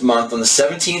 7th month on the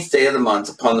 17th day of the month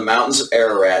upon the mountains of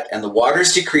Ararat, and the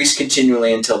waters decreased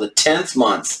continually until the 10th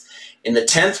month. In the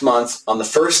 10th month, on the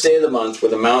 1st day of the month, were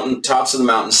the tops of the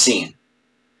mountains seen.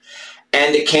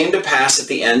 And it came to pass at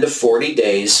the end of 40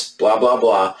 days, blah, blah,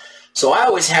 blah. So I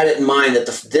always had it in mind that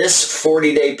this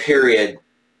 40-day period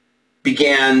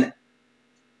began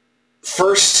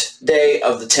first day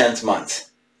of the 10th month.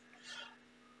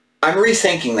 I'm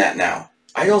rethinking that now.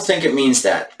 I don't think it means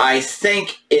that. I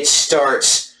think it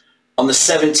starts on the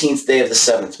 17th day of the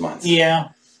 7th month. Yeah.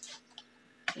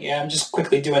 Yeah, I'm just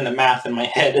quickly doing the math in my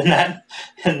head,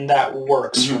 and that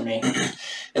works for me.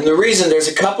 And there's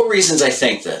a couple reasons I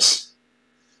think this.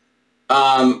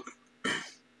 Now,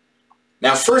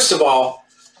 first of all,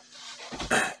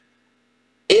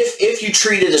 if you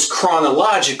treat it as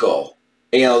chronological,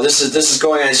 you know, this is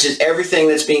going on, it's just everything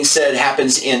that's being said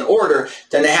happens in order,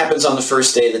 then it happens on the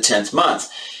first day of the 10th month.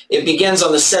 It begins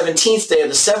on the 17th day of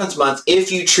the 7th month if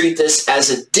you treat this as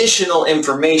additional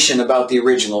information about the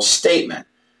original statement.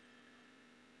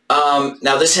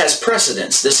 Now, this has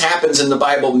precedence. This happens in the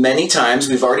Bible many times.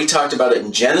 We've already talked about it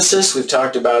in Genesis. We've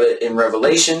talked about it in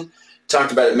Revelation.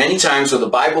 Talked about it many times where the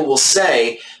Bible will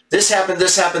say, this happened,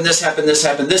 this happened, this happened, this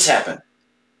happened, this happened.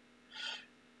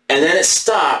 And then it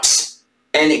stops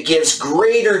and it gives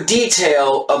greater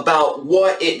detail about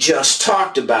what it just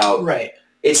talked about. Right.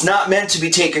 It's not meant to be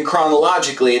taken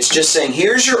chronologically. It's just saying,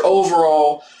 here's your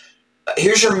overall,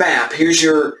 here's your map, here's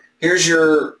your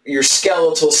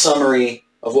skeletal summary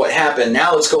of what happened.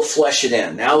 Now let's go flesh it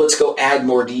in. Now let's go add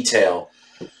more detail.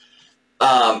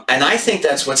 And I think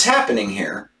that's what's happening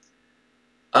here.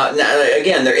 Now,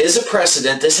 again, there is a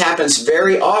precedent. This happens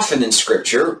very often in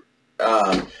Scripture.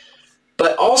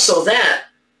 But also that,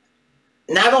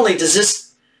 not only does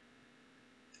this,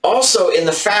 also in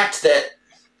the fact that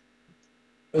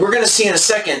we're going to see in a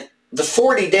second, the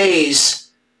 40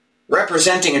 days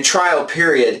representing a trial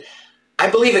period, I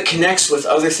believe it connects with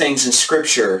other things in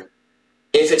Scripture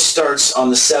if it starts on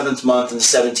the 7th month and the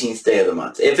 17th day of the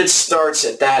month. If it starts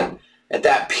at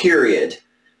that period,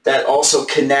 that also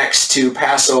connects to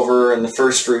Passover and the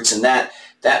first fruits and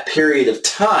that period of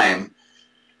time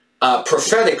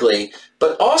prophetically.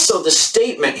 But also the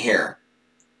statement here,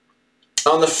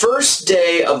 on the first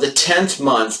day of the 10th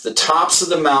month, the tops of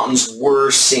the mountains were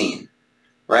seen.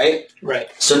 Right? Right.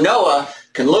 So Noah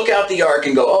can look out the ark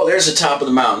and go, oh, there's the top of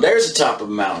the mountain, there's the top of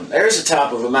a mountain, there's the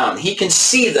top of a mountain. He can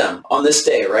see them on this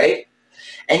day, right?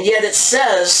 And yet it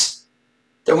says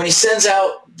that when he sends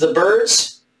out the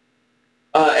birds,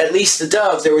 at least the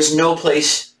dove, there was no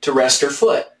place to rest her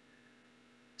foot.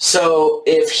 So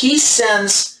if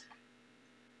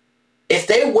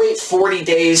they wait 40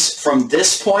 days from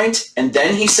this point and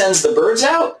then he sends the birds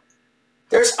out,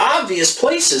 there's obvious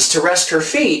places to rest her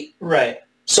feet. Right.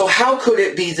 So how could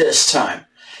it be this time?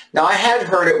 Now, I had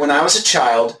heard it when I was a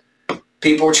child.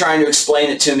 People were trying to explain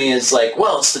it to me as like,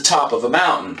 well, it's the top of a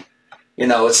mountain. You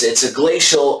know, it's a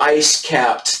glacial,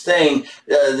 ice-capped thing.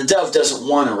 The dove doesn't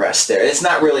want to rest there. It's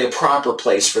not really a proper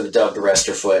place for the dove to rest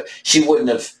her foot. She wouldn't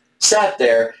have sat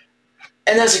there.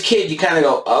 And as a kid, you kind of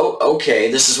go, oh,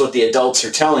 okay, this is what the adults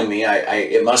are telling me.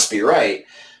 It must be right.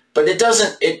 But it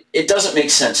doesn't make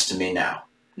sense to me now.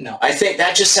 No. I think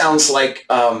that just sounds like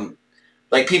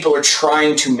people are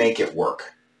trying to make it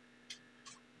work.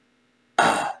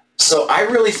 So I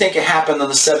really think it happened on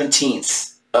the 17th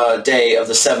day of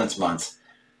the 7th month.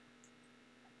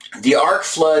 The ark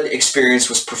flood experience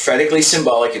was prophetically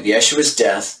symbolic of Yeshua's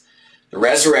death, the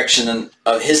resurrection, and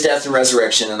of his death and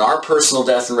resurrection, and our personal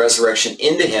death and resurrection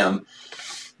into him.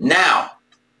 Now,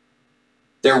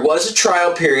 there was a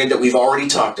trial period that we've already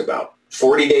talked about,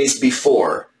 40 days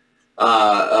before,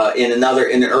 in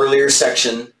an earlier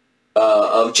section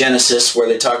of Genesis where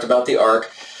they talked about the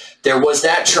ark. There was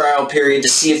that trial period to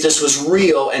see if this was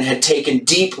real and had taken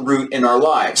deep root in our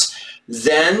lives.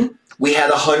 Then we had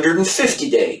a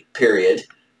 150-day period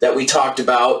that we talked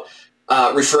about,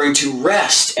 referring to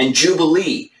rest and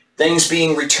jubilee, things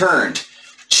being returned,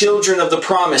 children of the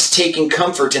promise taking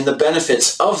comfort in the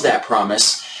benefits of that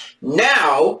promise.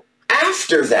 Now,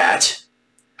 after that,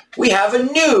 we have a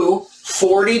new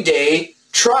 40-day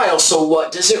trial. So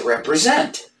what does it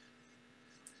represent?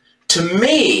 To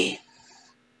me,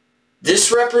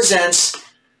 this represents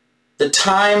the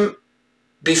time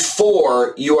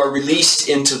before you are released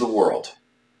into the world.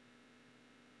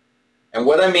 And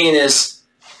what I mean is,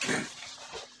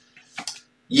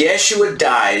 Yeshua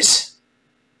dies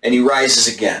and he rises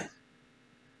again.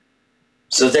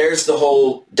 So there's the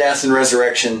whole death and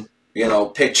resurrection,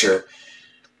 picture.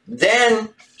 Then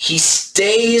he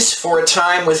stays for a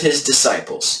time with his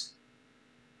disciples.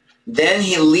 Then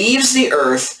he leaves the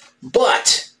earth,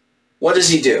 but what does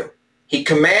he do? He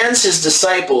commands his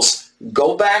disciples,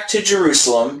 go back to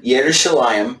Jerusalem,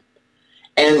 Yerushalayim,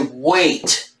 and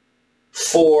wait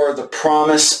for the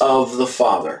promise of the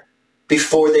Father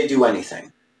before they do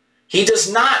anything. He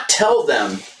does not tell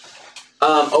them,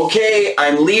 okay,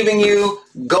 I'm leaving you,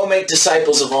 go make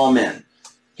disciples of all men.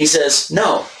 He says,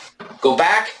 no, go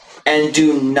back and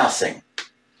do nothing.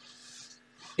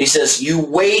 He says, you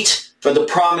wait for the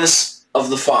promise of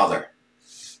the Father.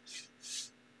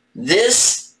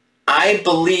 This, I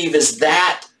believe, is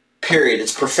that period.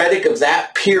 It's prophetic of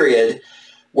that period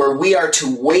where we are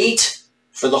to wait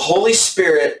for the Holy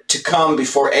Spirit to come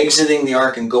before exiting the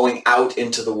ark and going out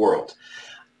into the world.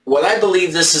 What I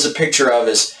believe this is a picture of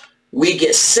is we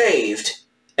get saved,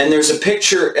 and there's a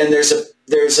picture, and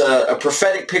there's a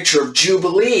prophetic picture of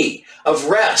jubilee, of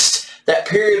rest, that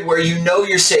period where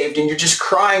you're saved and you're just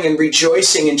crying and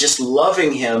rejoicing and just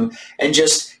loving him and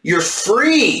just, you're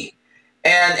free.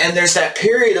 And there's that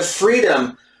period of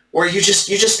freedom where you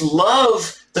just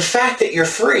love the fact that you're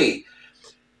free.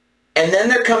 And then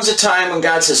there comes a time when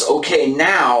God says, okay,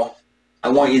 now I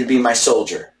want you to be my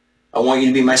soldier. I want you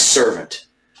to be my servant.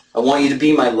 I want you to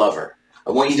be my lover.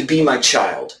 I want you to be my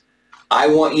child. I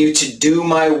want you to do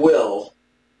my will.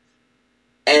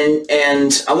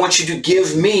 And I want you to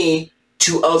give me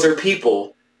to other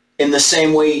people in the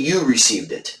same way you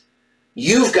received it.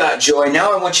 You've got joy.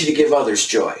 Now I want you to give others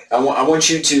joy. I want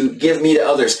you to give me to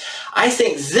others. I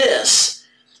think this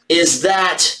is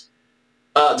that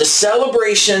the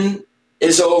celebration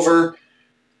is over.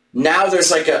 Now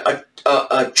there's like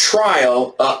a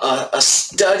trial, a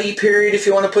study period, if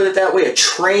you want to put it that way, a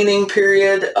training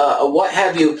period, what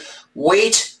have you.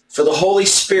 Wait for the Holy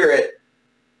Spirit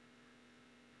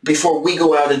before we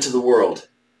go out into the world.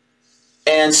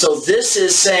 And so this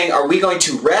is saying, are we going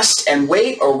to rest and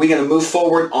wait, or are we going to move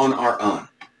forward on our own?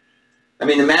 I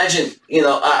mean, imagine,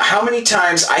 how many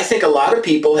times I think a lot of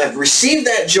people have received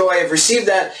that joy, have received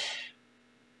that,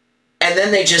 and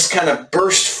then they just kind of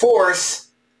burst forth,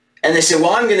 and they say,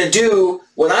 well, I'm going to do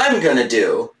what I'm going to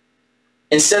do,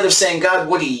 instead of saying, God,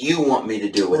 what do you want me to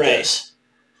do with this?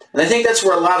 And I think that's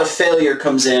where a lot of failure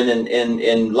comes in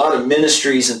a lot of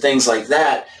ministries and things like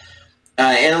that.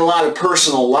 And a lot of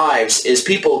personal lives is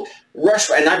people rush,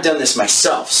 and I've done this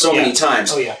myself so many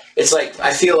times. Oh, yeah. It's like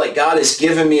I feel like God has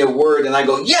given me a word, and I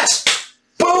go, yes,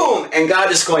 boom, and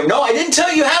God is going, no, I didn't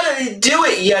tell you how to do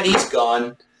it, yet he's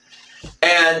gone.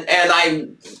 And I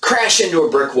crash into a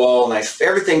brick wall, and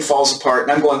everything falls apart,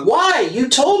 and I'm going, why? You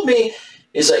told me.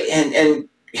 It's like,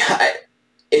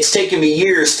 it's taken me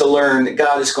years to learn that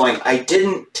God is going, I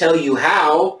didn't tell you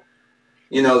how.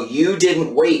 You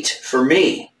didn't wait for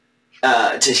me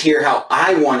to hear how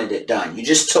I wanted it done. You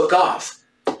just took off.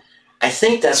 I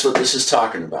think that's what this is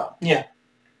talking about. Yeah.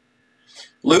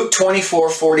 Luke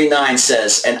 24:49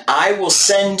 says, and I will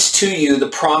send to you the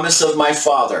promise of my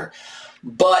Father,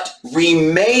 but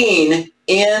remain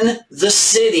in the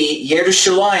city,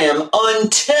 Jerusalem,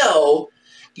 until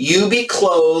you be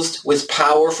clothed with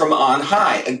power from on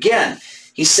high. Again,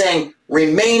 he's saying,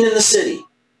 remain in the city.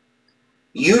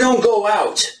 You don't go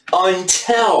out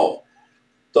until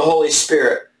the Holy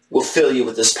Spirit will fill you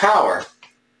with this power.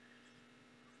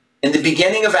 In the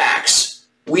beginning of Acts,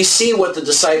 we see what the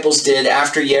disciples did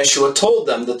after Yeshua told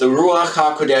them that the Ruach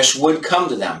HaKodesh would come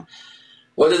to them.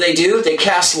 What do? They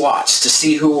cast lots to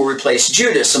see who will replace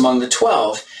Judas among the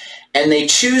 12, and they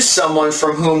choose someone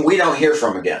from whom we don't hear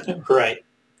from again. Right.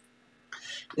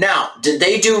 Now, did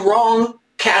they do wrong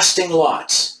casting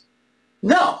lots?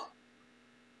 No.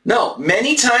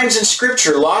 Many times in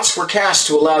Scripture, lots were cast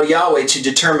to allow Yahweh to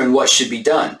determine what should be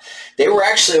done. They were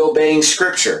actually obeying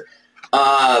Scripture.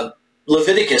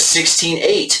 Leviticus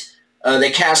 16:8,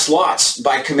 they cast lots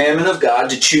by commandment of God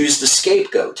to choose the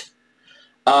scapegoat.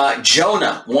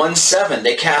 Jonah 1:7,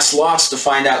 they cast lots to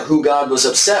find out who God was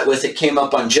upset with. It came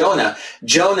up on Jonah.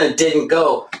 Jonah didn't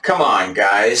go, come on,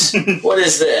 guys, what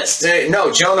is this?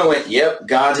 No, Jonah went, yep,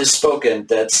 God has spoken.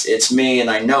 It's me, and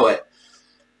I know it.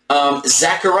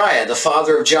 Zechariah, the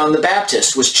father of John the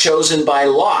Baptist, was chosen by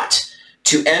Lot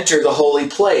to enter the holy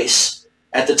place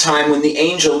at the time when the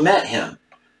angel met him.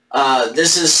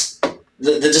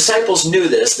 The disciples knew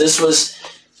this. This was,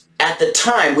 at the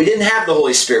time, we didn't have the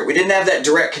Holy Spirit. We didn't have that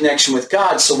direct connection with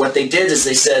God. So what they did is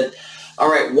they said, all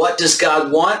right, what does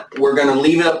God want? We're going to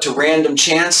leave it up to random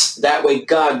chance. That way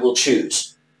God will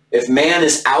choose. If man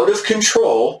is out of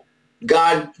control,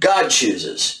 God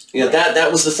chooses.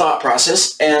 That was the thought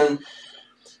process. And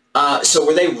so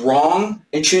were they wrong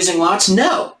in choosing lots?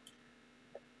 No.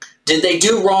 Did they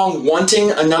do wrong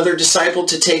wanting another disciple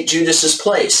to take Judas's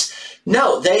place?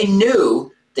 No, they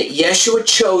knew that Yeshua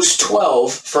chose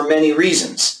 12 for many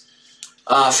reasons.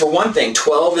 For one thing,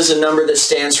 12 is a number that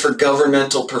stands for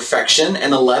governmental perfection,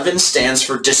 and 11 stands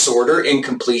for disorder,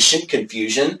 incompletion,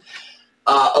 confusion.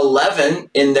 11,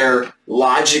 in their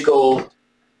logical,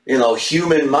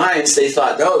 human minds, they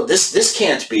thought, no, this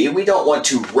can't be. We don't want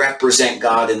to represent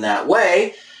God in that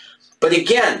way. But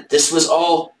again, this was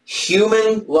all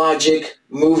human logic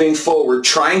moving forward,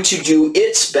 trying to do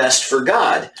its best for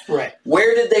God. Right.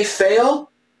 Where did they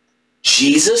fail?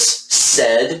 Jesus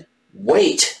said,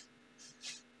 wait.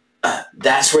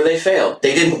 That's where they failed.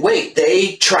 They didn't wait.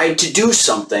 They tried to do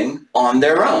something on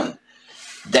their own.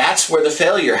 That's where the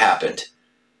failure happened.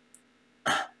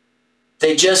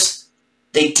 They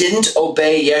didn't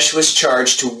obey Yeshua's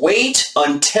charge to wait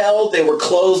until they were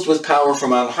clothed with power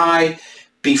from on high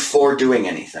before doing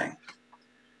anything.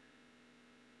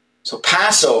 So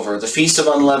Passover, the Feast of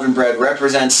Unleavened Bread,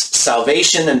 represents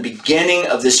salvation and beginning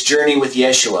of this journey with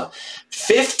Yeshua.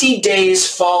 50 days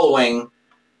following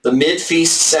the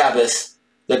mid-feast Sabbath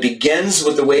that begins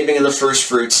with the waving of the first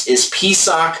fruits is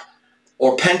Pesach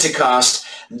or Pentecost.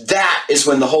 That is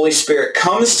when the Holy Spirit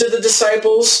comes to the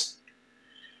disciples.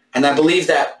 And I believe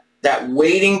that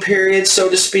waiting period, so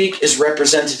to speak, is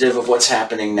representative of what's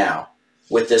happening now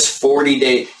with this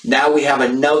 40-day. Now we have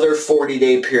another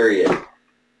 40-day period.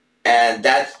 And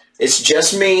that it's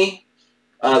just me.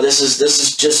 This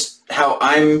is just how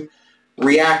I'm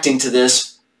reacting to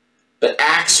this. But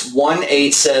Acts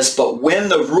 1:8 says, but when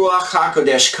the Ruach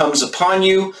HaKodesh comes upon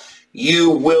you, you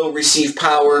will receive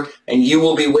power, and you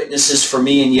will be witnesses for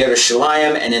me in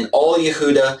Jerusalem and in all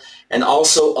Yehuda, and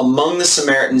also among the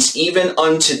Samaritans, even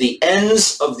unto the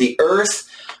ends of the earth.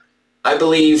 I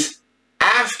believe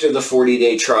after the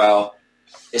 40-day trial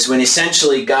is when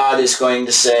essentially God is going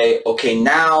to say, okay,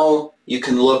 now you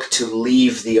can look to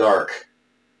leave the ark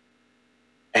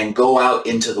and go out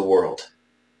into the world.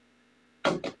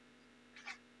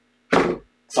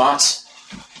 Thoughts?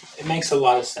 It makes a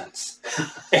lot of sense.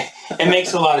 It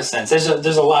makes a lot of sense. There's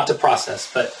a lot to process,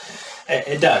 but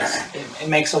it does. It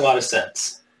makes a lot of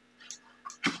sense.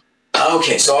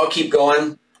 Okay, so I'll keep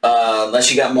going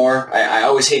unless you got more. I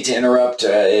always hate to interrupt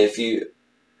if you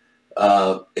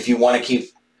want to keep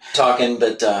talking,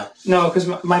 but no, because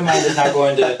my mind is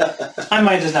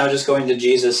now just going to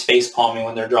Jesus face palming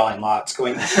when they're drawing lots,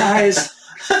 going, guys,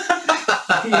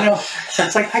 You know,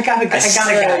 it's like, I got a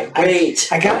guy. Wait.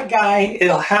 I got a guy.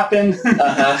 It'll happen.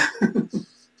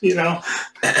 You know.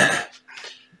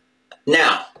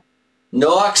 Now,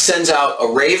 Noach sends out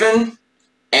a raven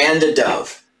and a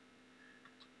dove.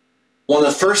 One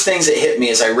of the first things that hit me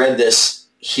as I read this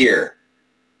here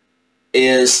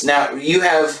is, now you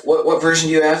have, what version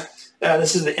do you have?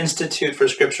 This is the Institute for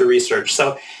Scripture Research.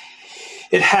 So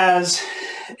it has,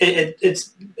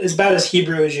 it's about as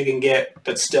Hebrew as you can get,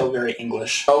 but still very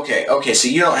English. Okay, so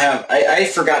you don't have, I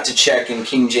forgot to check in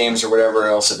King James or whatever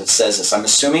else if it says this. I'm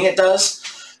assuming it does,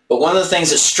 but one of the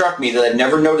things that struck me that I've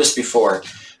never noticed before,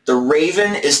 the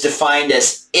raven is defined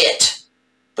as it,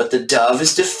 but the dove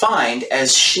is defined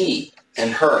as she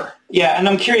and her. Yeah, and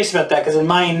I'm curious about that because in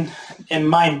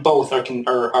mine both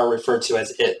are referred to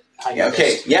as it.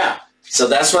 Okay, yeah. So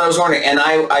that's what I was wondering, and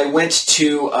I went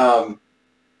to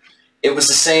it was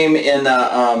the same in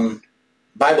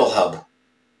Bible Hub.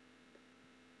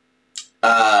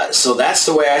 So that's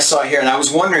the way I saw it here, and I was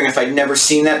wondering if I'd never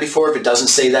seen that before. If it doesn't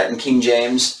say that in King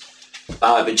James,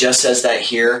 if it just says that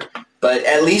here. But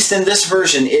at least in this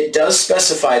version, it does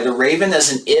specify the raven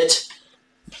as an it,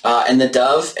 and the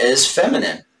dove as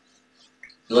feminine.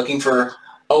 Looking for,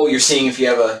 you're seeing if you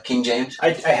have a King James?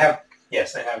 I have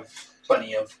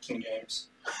plenty of King James.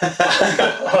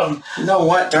 No,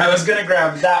 what? I was going to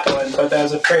grab that one, but I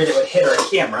was afraid it would hit our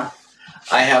camera.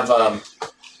 I have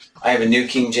a New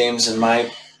King James in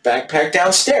my backpack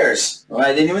downstairs. Well,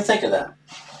 I didn't even think of that.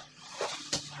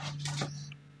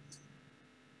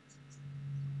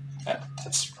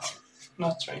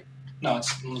 That's right. No,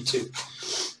 it's only 2.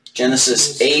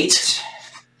 Genesis 8.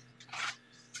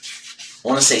 I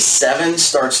want to say 7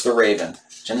 starts the raven.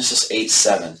 Genesis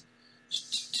 8:7.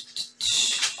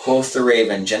 Quoth the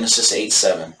raven, Genesis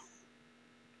 8:7.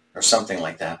 Or something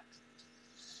like that.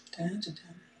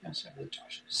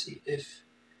 See if.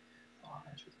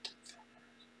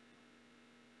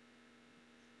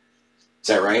 Is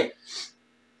that right?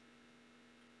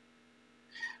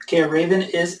 Okay, a raven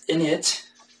is in it,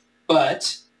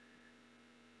 but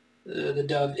the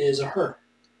dove is a her.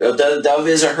 The dove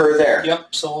is a her there. Yep.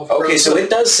 So okay, so it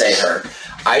does say her.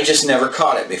 I just never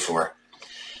caught it before.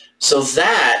 So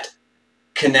that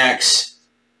connects,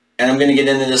 and I'm going to get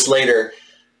into this later,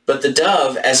 but the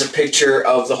dove as a picture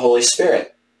of the Holy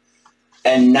Spirit.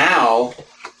 And now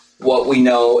what we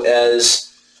know as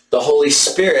the Holy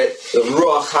Spirit, the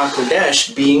Ruach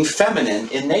HaKodesh, being feminine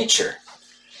in nature.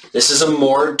 This is a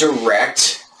more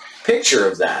direct picture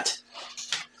of that.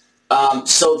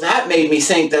 So that made me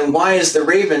think, then why is the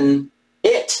raven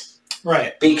it?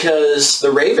 Right. Because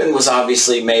the raven was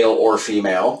obviously male or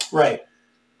female. Right.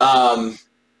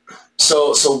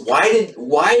 So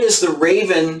why is the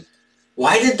raven,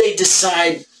 why did they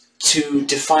decide to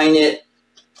define it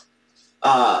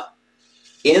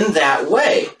in that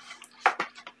way?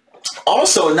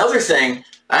 Also, another thing,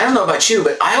 I don't know about you,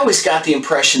 but I always got the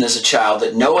impression as a child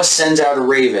that Noah sends out a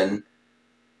raven,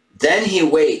 then he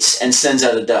waits and sends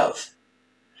out a dove.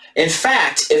 In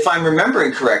fact, if I'm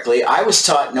remembering correctly, I was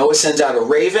taught Noah sends out a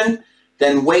raven,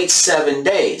 then waits 7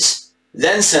 days,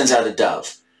 then sends out a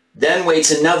dove, then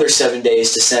waits another 7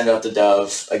 days to send out the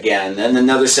dove again, then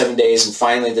another 7 days, and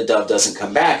finally the dove doesn't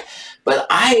come back. But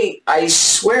I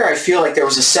swear I feel like there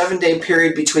was a 7-day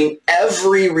period between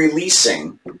every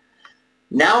releasing.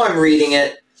 Now I'm reading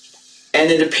it,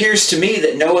 and it appears to me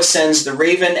that Noah sends the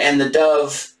raven and the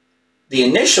dove the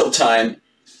initial time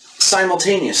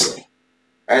simultaneously,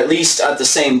 or at least at the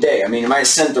same day. I mean, he might have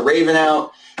sent the raven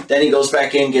out, then he goes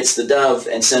back in, gets the dove,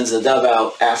 and sends the dove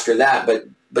out after that,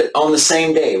 but on the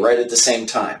same day, right at the same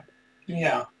time.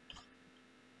 Yeah.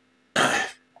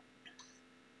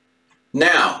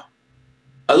 Now,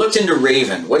 I looked into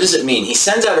raven. What does it mean? He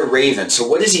sends out a raven, so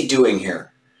what is he doing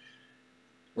here?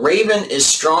 Raven is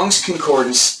Strong's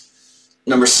Concordance,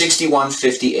 number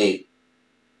 6158.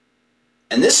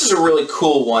 And this is a really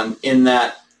cool one in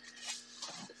that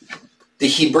the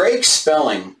Hebraic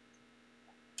spelling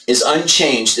is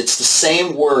unchanged. It's the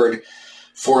same word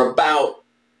for about,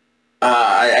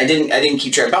 I didn't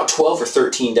keep track, about 12 or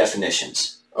 13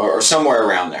 definitions, or somewhere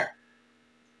around there.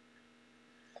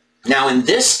 Now in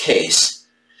this case,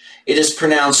 it is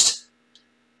pronounced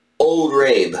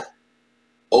O-Rabe.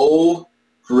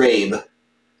 O-Rabe.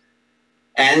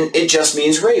 And it just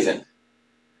means raven.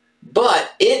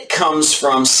 But it comes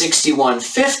from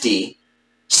 6150,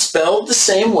 spelled the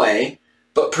same way,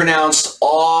 but pronounced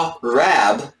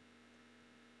Aw-Rab,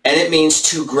 and it means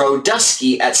to grow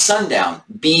dusky at sundown,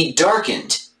 be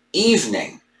darkened,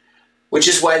 evening, which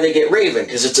is why they get raven,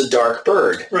 because it's a dark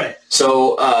bird. Right.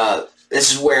 So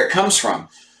this is where it comes from.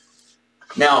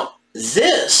 Now,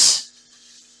 this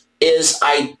is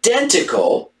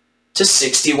identical to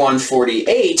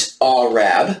 6148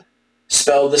 Arab,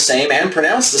 spelled the same and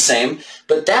pronounced the same,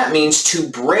 but that means to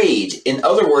braid. In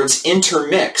other words,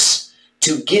 intermix,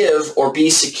 to give or be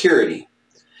security.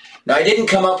 Now, I didn't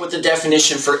come up with the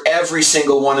definition for every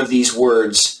single one of these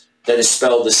words that is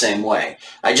spelled the same way.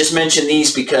 I just mentioned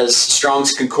these because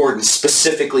Strong's Concordance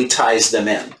specifically ties them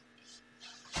in.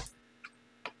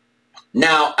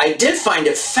 Now, I did find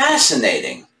it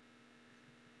fascinating.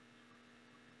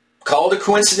 Call it a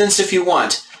coincidence if you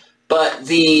want, but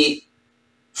the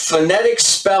phonetic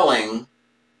spelling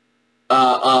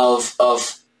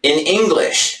in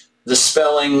English, the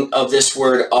spelling of this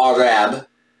word Arab,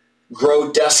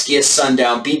 grow dusky as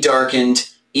sundown, be darkened,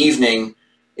 evening,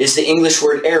 is the English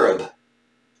word Arab.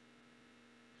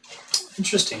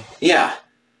 Interesting. Yeah.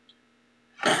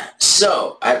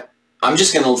 So, I'm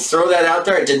just going to throw that out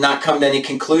there. I did not come to any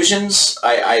conclusions.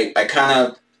 I kind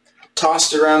of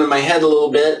tossed it around in my head a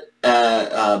little bit,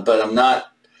 but I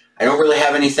don't really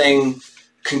have anything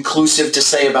conclusive to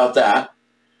say about that.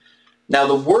 Now,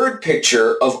 the word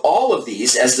picture of all of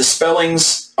these, as the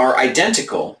spellings are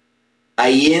identical,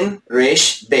 Ayin,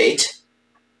 Resh, Beit,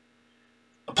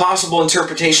 a possible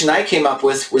interpretation I came up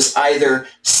with was either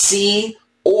see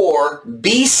or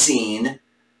be seen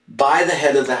by the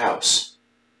head of the house.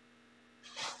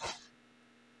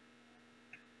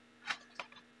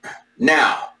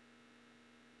 Now,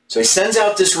 so he sends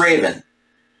out this raven,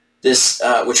 this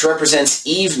which represents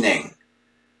evening,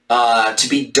 to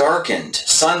be darkened,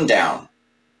 sundown.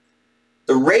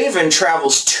 The raven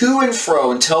travels to and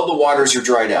fro until the waters are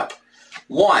dried up.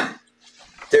 One,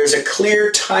 there's a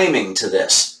clear timing to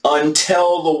this,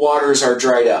 until the waters are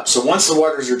dried up. So once the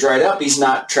waters are dried up, he's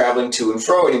not traveling to and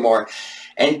fro anymore.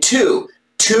 And two,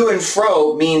 to and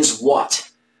fro means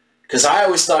what? Because I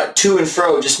always thought to and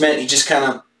fro just meant he just kind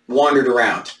of wandered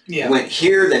around. Yeah. He went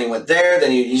here, then he went there,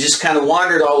 then he just kind of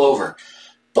wandered all over.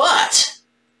 But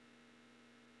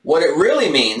what it really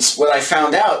means, what I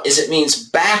found out, is it means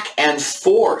back and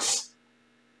forth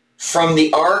from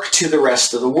the ark to the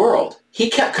rest of the world. He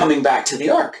kept coming back to the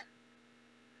ark.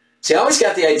 See, I always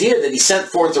got the idea that he sent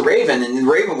forth the raven and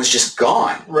the raven was just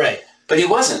gone. Right. But he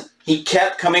wasn't. He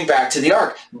kept coming back to the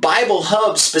ark. Bible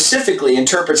Hub specifically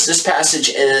interprets this passage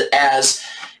as,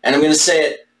 and I'm going to say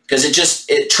it because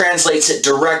it translates it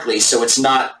directly, so it's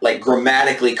not like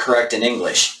grammatically correct in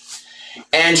English.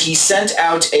 And he sent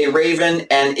out a raven,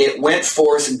 and it went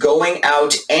forth, going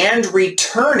out and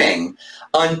returning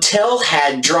until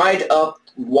had dried up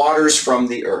waters from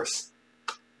the earth.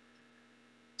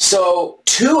 So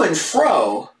to and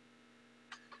fro,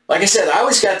 like I said, I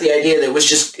always got the idea that it was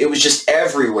just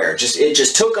everywhere. It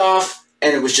just took off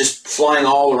and it was just flying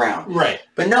all around. Right.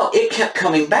 But no, it kept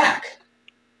coming back,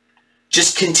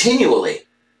 just continually.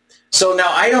 So now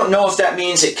I don't know if that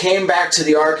means it came back to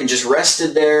the ark and just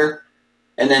rested there,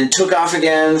 and then took off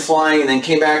again, flying, and then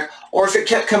came back, or if it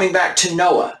kept coming back to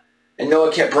Noah, and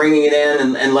Noah kept bringing it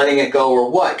in and letting it go, or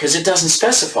what, because it doesn't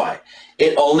specify.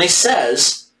 It only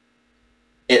says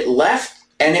it left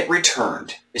and it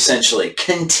returned, essentially,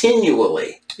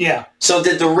 continually. Yeah. So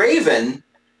did the raven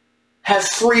have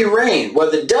free reign? Well,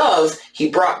 the dove, he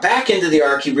brought back into the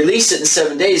ark, he released it in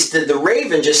 7 days. Did the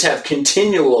raven just have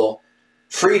continual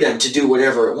freedom to do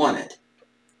whatever it wanted?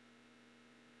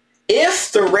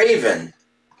 If the raven,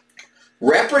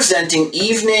 representing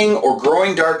evening or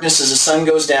growing darkness as the sun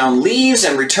goes down, leaves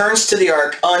and returns to the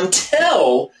ark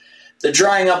until the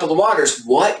drying up of the waters,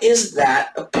 what is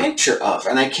that a picture of?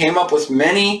 And I came up with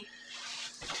many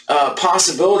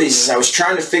possibilities as I was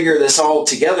trying to figure this all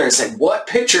together. It's like, what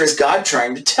picture is God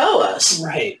trying to tell us?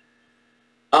 Right.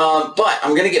 But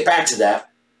I'm going to get back to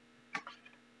that.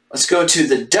 Let's go to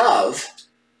the dove.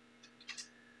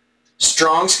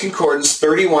 Strong's Concordance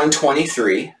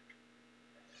 3123.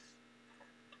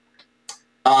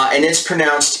 And it's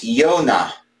pronounced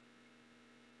Yonah.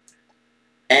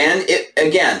 And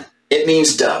it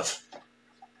means dove.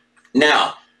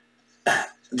 Now,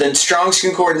 the Strong's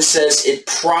Concordance says it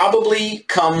probably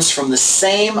comes from the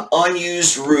same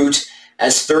unused root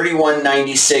as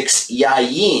 3196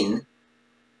 yayin,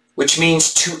 which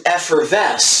means to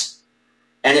effervesce,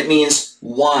 and it means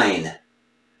wine.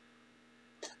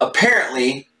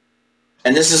 Apparently,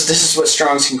 and this is what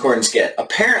Strong's Concordance get,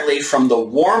 apparently from the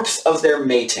warmth of their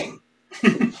mating.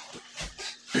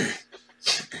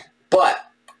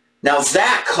 But now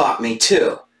that caught me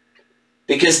too,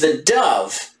 because the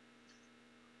dove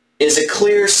is a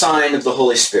clear sign of the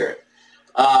Holy Spirit.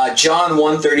 John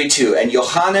 1:32, and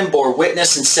Yohanan bore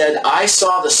witness and said, I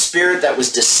saw the Spirit that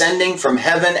was descending from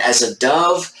heaven as a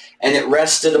dove, and it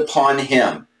rested upon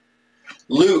him.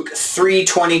 Luke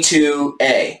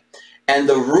 3:22a, and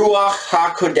the Ruach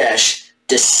HaKodesh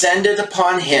descended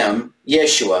upon him,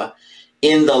 Yeshua,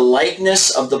 in the likeness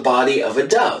of the body of a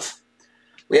dove.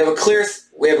 We have a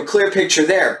clear picture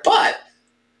there, but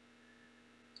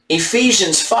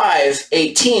Ephesians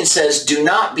 5:18 says, "Do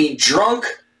not be drunk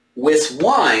with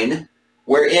wine,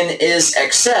 wherein is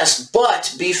excess,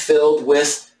 but be filled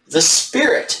with the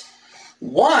Spirit."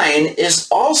 Wine is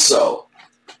also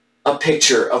a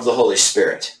picture of the Holy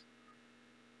Spirit.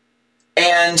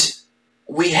 And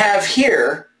we have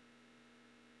here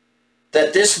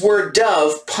that this word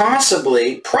dove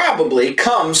probably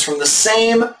comes from the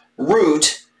same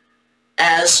root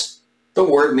as the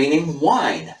word meaning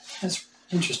wine. That's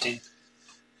interesting.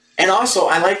 And also,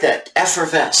 I like that,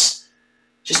 effervesce,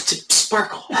 just to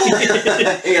sparkle.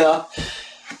 You know,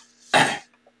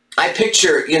 I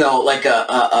picture, like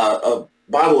a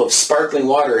bottle of sparkling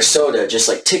water or soda just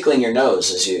like tickling your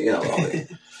nose as you know.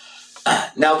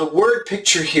 Now, the word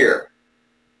picture here,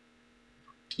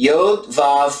 Yod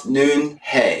Vav Nun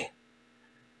He.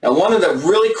 Now, one of the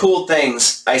really cool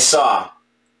things I saw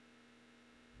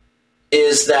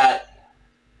is that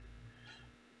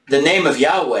the name of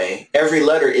Yahweh, every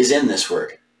letter is in this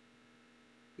word.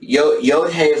 Yod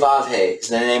He Vav He is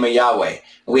the name of Yahweh.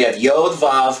 And we have Yod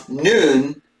Vav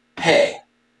Nun He.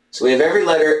 So we have every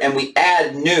letter and we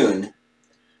add Nun.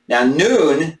 Now,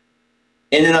 Nun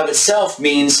in and of itself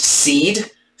means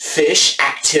seed, fish,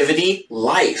 activity,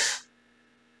 life.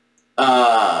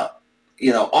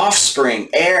 Offspring,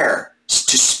 heir,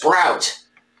 to sprout.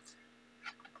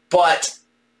 But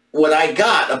what I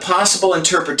got, a possible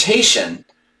interpretation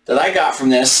that I got from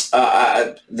this,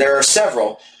 there are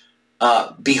several.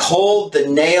 Behold, the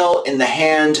nail in the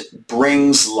hand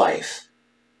brings life.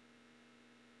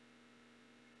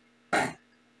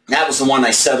 That was the one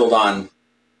I settled on,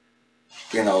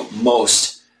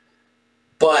 most.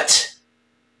 But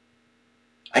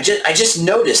I just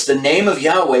noticed the name of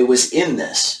Yahweh was in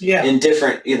this. Yeah. In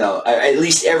different, at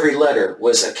least every letter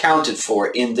was accounted for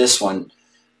in this one,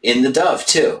 in the dove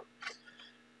too.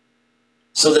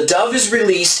 So the dove is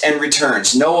released and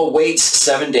returns. Noah waits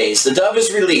 7 days. The dove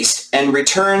is released and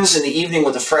returns in the evening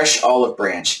with a fresh olive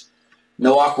branch.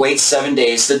 Noah waits 7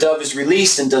 days. The dove is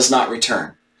released and does not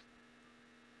return.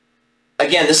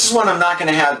 Again, this is one I'm not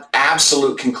going to have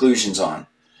absolute conclusions on.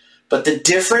 But the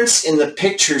difference in the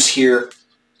pictures here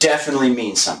definitely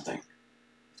means something.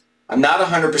 I'm not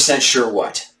 100% sure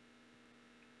what.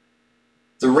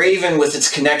 The raven with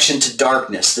its connection to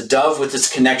darkness, the dove with its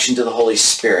connection to the Holy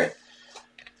Spirit.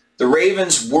 The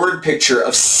raven's word picture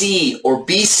of see or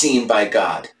be seen by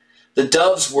God. The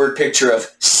dove's word picture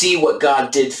of see what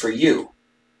God did for you.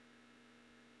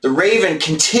 The raven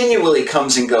continually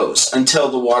comes and goes until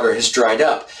the water has dried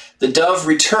up. The dove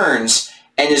returns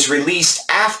and is released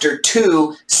after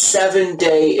 2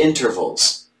 7-day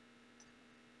intervals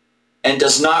and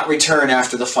does not return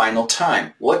after the final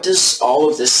time. What does all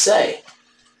of this say?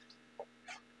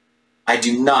 I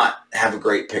do not have a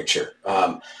great picture.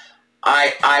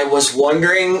 I was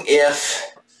wondering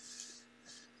if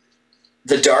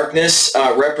the darkness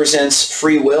represents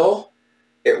free will.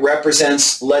 It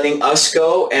represents letting us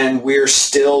go and we're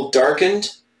still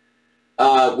darkened.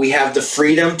 We have the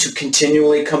freedom to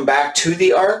continually come back to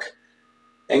the ark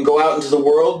and go out into the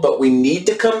world, but we need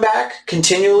to come back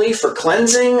continually for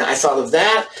cleansing. I thought of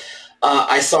that.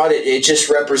 I thought it just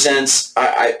represents,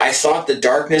 I thought the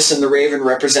darkness in the raven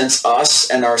represents us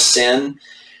and our sin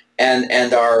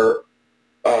and our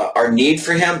need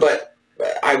for him. But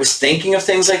I was thinking of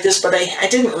things like this, but I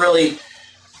didn't really,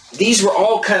 these were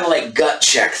all kind of like gut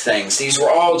check things. These were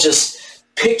all just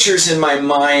pictures in my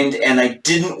mind, and I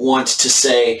didn't want to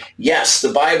say, yes,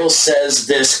 the Bible says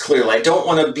this clearly. I don't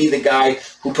want to be the guy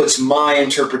who puts my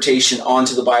interpretation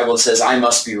onto the Bible and says, I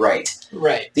must be right.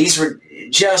 Right. These were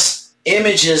just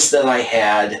images that I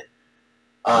had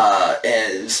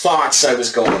and thoughts I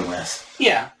was going with.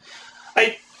 Yeah.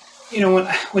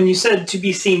 When you said to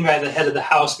be seen by the head of the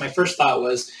house, my first thought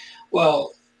was,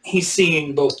 well, he's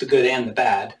seeing both the good and the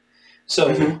bad.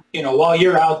 So, while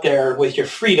you're out there with your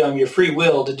freedom, your free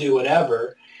will to do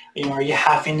whatever, are you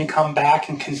having to come back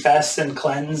and confess and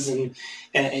cleanse? And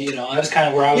that was kind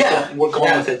of where I was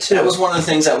going with it too. That was one of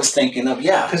the things I was thinking of,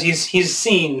 yeah. Because he's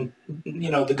seen,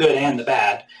 the good and the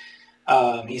bad.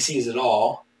 He sees it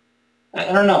all.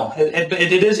 I don't know.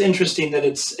 It is interesting that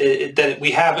that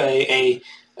we have a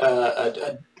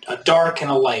dark and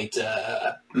a light,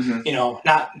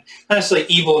 not necessarily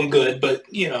evil and good, but,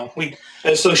 we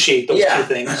associate those two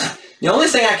things. The only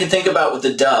thing I can think about with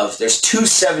the dove, there's 2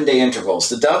 7-day intervals.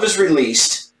 The dove is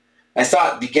released. I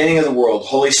thought beginning of the world,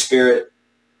 Holy Spirit,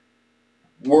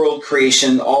 world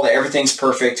creation, everything's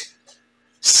perfect.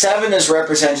 7 is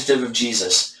representative of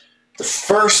Jesus. The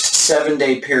first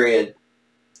 7-day period,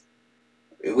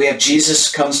 we have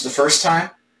Jesus comes the first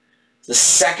time. The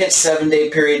second 7-day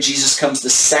period, Jesus comes the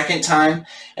second time.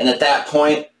 And at that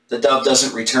point, the dove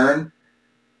doesn't return.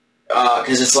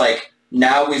 Because it's like,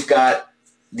 now we've got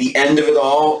the end of it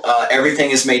all.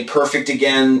 Everything is made perfect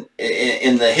again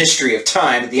in the history of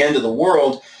time. At the end of the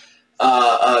world,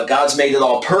 God's made it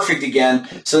all perfect again.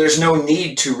 So there's no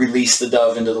need to release the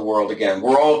dove into the world again.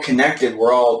 We're all connected.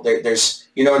 We're all, there's,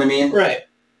 you know what I mean? Right.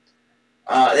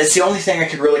 That's the only thing I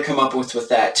could really come up with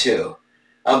that too.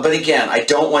 But again, I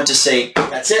don't want to say,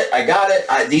 that's it, I got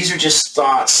it. These are just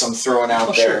thoughts I'm throwing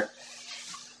out there.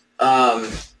 Sure.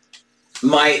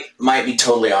 Might be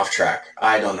totally off track.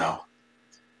 I don't know.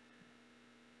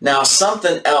 Now,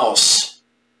 something else.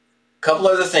 A couple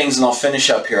other things, and I'll finish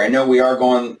up here. I know we are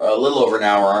going a little over an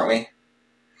hour, aren't we?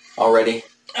 Already?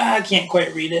 I can't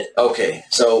quite read it. Okay.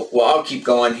 So, well, I'll keep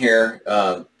going here.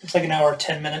 It's like an hour,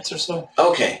 10 minutes or so.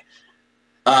 Okay.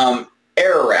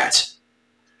 Ararat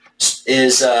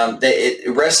is,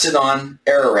 it rested on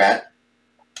Ararat.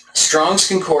 Strong's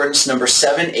Concordance, number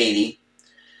 780.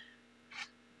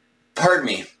 Pardon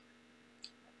me.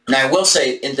 Now, I will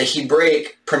say, in the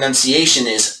Hebraic pronunciation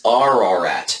is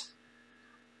Ararat.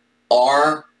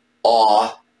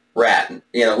 Ar-aw-rat.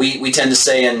 You know, we tend to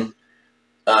say in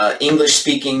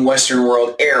English-speaking Western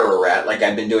world, Ararat, like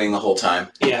I've been doing the whole time.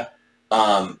 Yeah.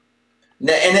 And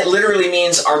it literally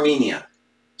means Armenia.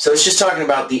 So it's just talking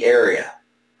about the area.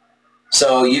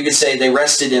 So you could say they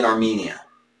rested in Armenia.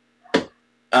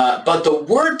 But the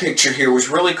word picture here was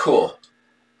really cool.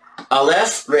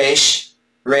 Aleph, Resh,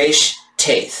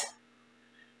 Taith.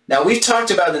 Now, we've talked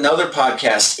about in other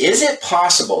podcasts, is it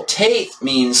possible? Taith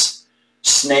means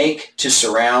snake, to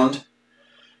surround.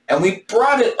 And we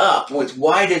brought it up with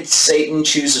why did Satan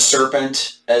choose a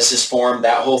serpent as his form,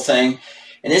 that whole thing.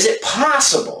 And is it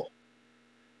possible?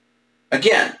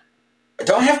 Again, I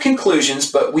don't have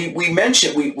conclusions, but we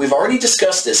mentioned, we've already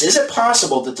discussed this. Is it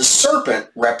possible that the serpent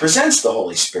represents the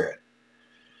Holy Spirit?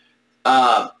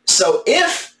 So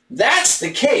if that's the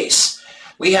case,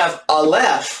 we have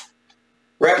Aleph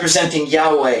representing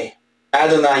Yahweh,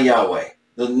 Adonai Yahweh.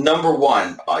 The number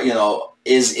one,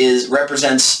 is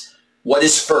represents what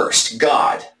is first,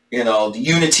 God, the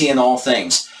unity in all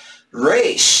things.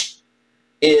 Resh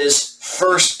is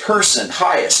first person,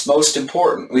 highest, most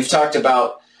important. We've talked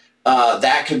about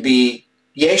that could be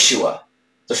Yeshua,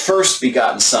 the first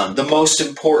begotten Son, the most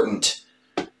important,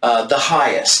 the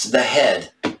highest, the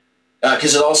head,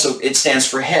 because it stands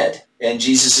for head, and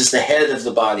Jesus is the head of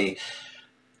the body.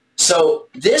 So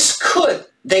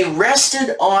they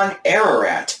rested on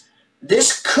Ararat.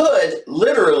 This could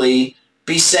literally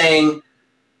be saying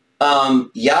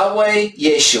Yahweh,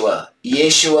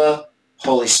 Yeshua,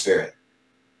 Holy Spirit.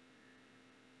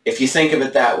 If you think of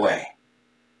it that way.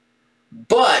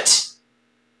 But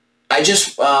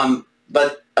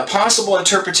but a possible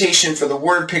interpretation for the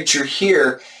word picture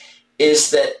here is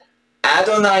that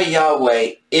Adonai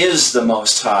Yahweh is the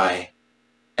Most High,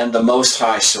 and the Most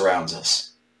High surrounds us.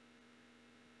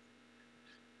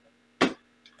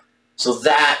 So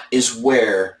that is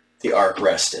where the ark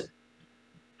rested.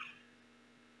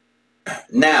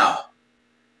 Now,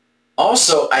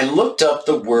 also, I looked up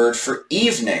the word for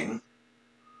evening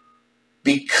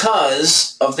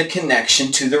because of the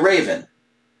connection to the raven.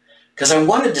 Because I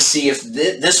wanted to see if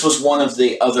this was one of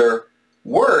the other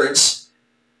words,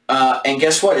 and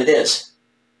guess what it is?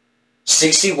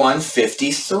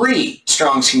 6153,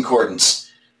 Strong's Concordance.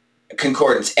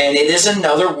 And it is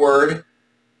another word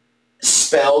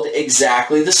spelled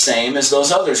exactly the same as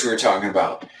those others we were talking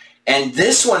about. And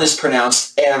this one is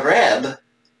pronounced Ereb,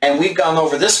 and we've gone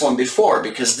over this one before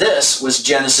because this was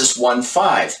Genesis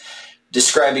 1:5,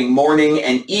 describing morning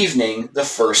and evening the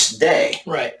first day.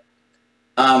 Right.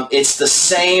 It's the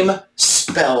same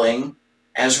spelling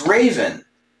as raven.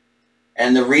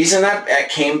 And the reason I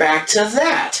came back to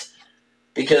that,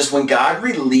 because when God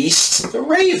released the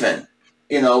raven,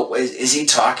 is he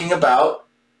talking about,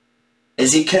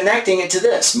 is he connecting it to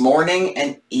this, morning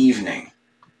and evening?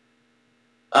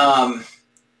 And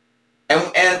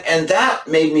that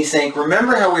made me think,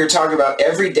 remember how we were talking about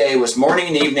every day was morning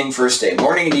and evening first day,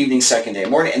 morning and evening second day,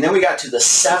 morning, and then we got to the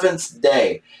seventh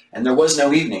day, and there was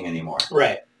no evening anymore.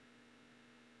 Right.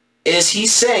 Is he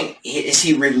saying, is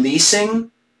he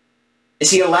releasing,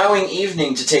 is he allowing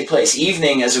evening to take place?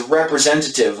 Evening as a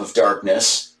representative of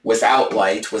darkness, without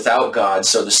light, without God,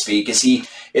 so to speak.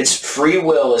 It's free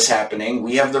will is happening.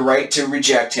 We have the right to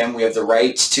reject him. We have the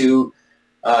right to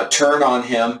turn on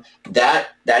him. That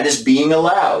is being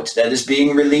allowed. That is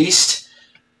being released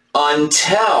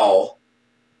until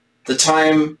the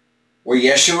time where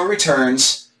Yeshua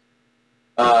returns,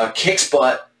 kicks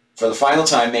butt for the final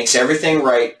time, makes everything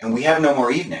right, and we have no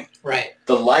more evening. Right.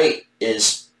 The light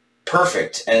is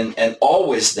perfect and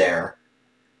always there.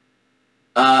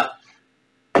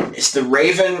 Is the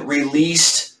raven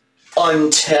released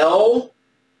until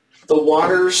the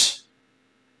waters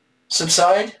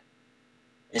subside?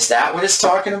 Is that what it's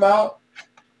talking about?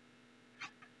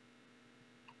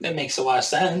 That makes a lot of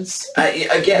sense.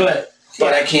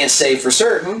 But I can't say for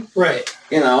certain. Right.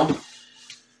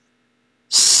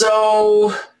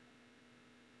 So,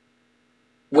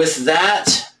 with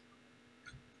that,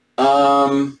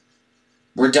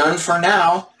 we're done for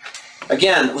now.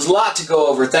 Again, it was a lot to go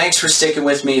over. Thanks for sticking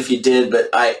with me if you did,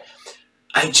 but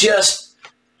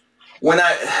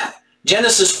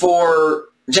Genesis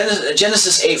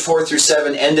 8, 4 through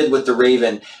 7 ended with the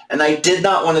raven, and I did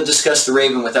not want to discuss the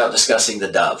raven without discussing the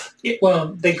dove.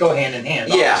 Well, they go hand in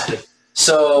hand, obviously. Yeah.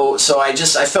 So I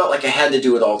felt like I had to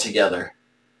do it all together.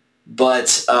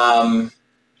 But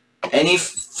any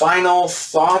final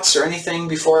thoughts or anything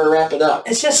before I wrap it up?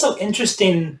 It's just so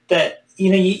interesting that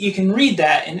you can read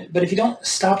that, but if you don't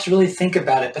stop to really think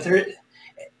about it, but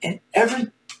in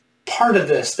every part of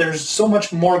this, there's so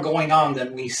much more going on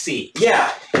than we see.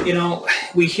 Yeah.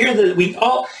 We hear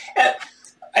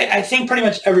I think pretty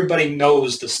much everybody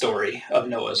knows the story of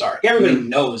Noah's Ark. Everybody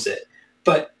knows it,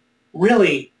 but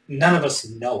really none of us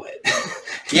know it.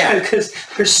 Yeah. Because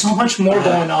there's so much more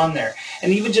going on there.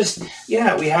 And even just, we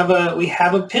have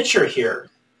a picture here.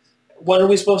 What are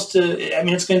we supposed to,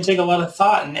 it's going to take a lot of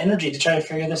thought and energy to try to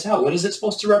figure this out. What is it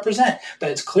supposed to represent? But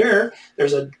it's clear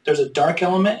there's a dark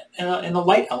element and a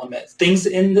light element. Things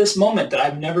in this moment that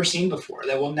I've never seen before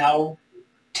that will now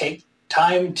take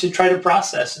time to try to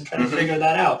process and try to figure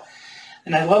that out.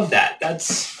 And I love that.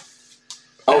 That's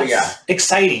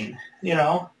exciting,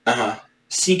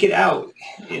 Seek it out,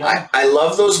 I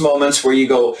love those moments where you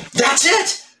go, that's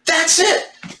it! That's it!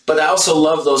 But I also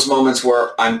love those moments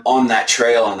where I'm on that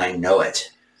trail and I know it.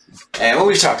 And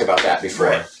we've talked about that before.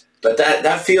 Right. But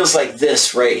that feels like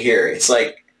this right here. It's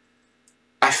like,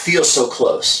 I feel so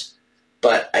close,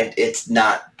 but it's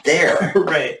not there.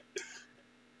 Right.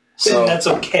 So that's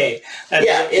okay.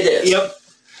 It is. Yep.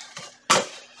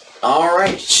 All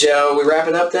right. Shall we wrap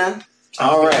it up then?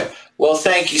 All right. Well,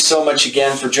 thank you so much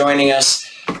again for joining us.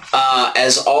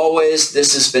 As always,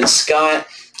 this has been Scott.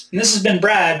 And this has been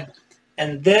Brad.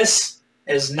 And this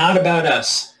is not about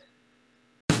us.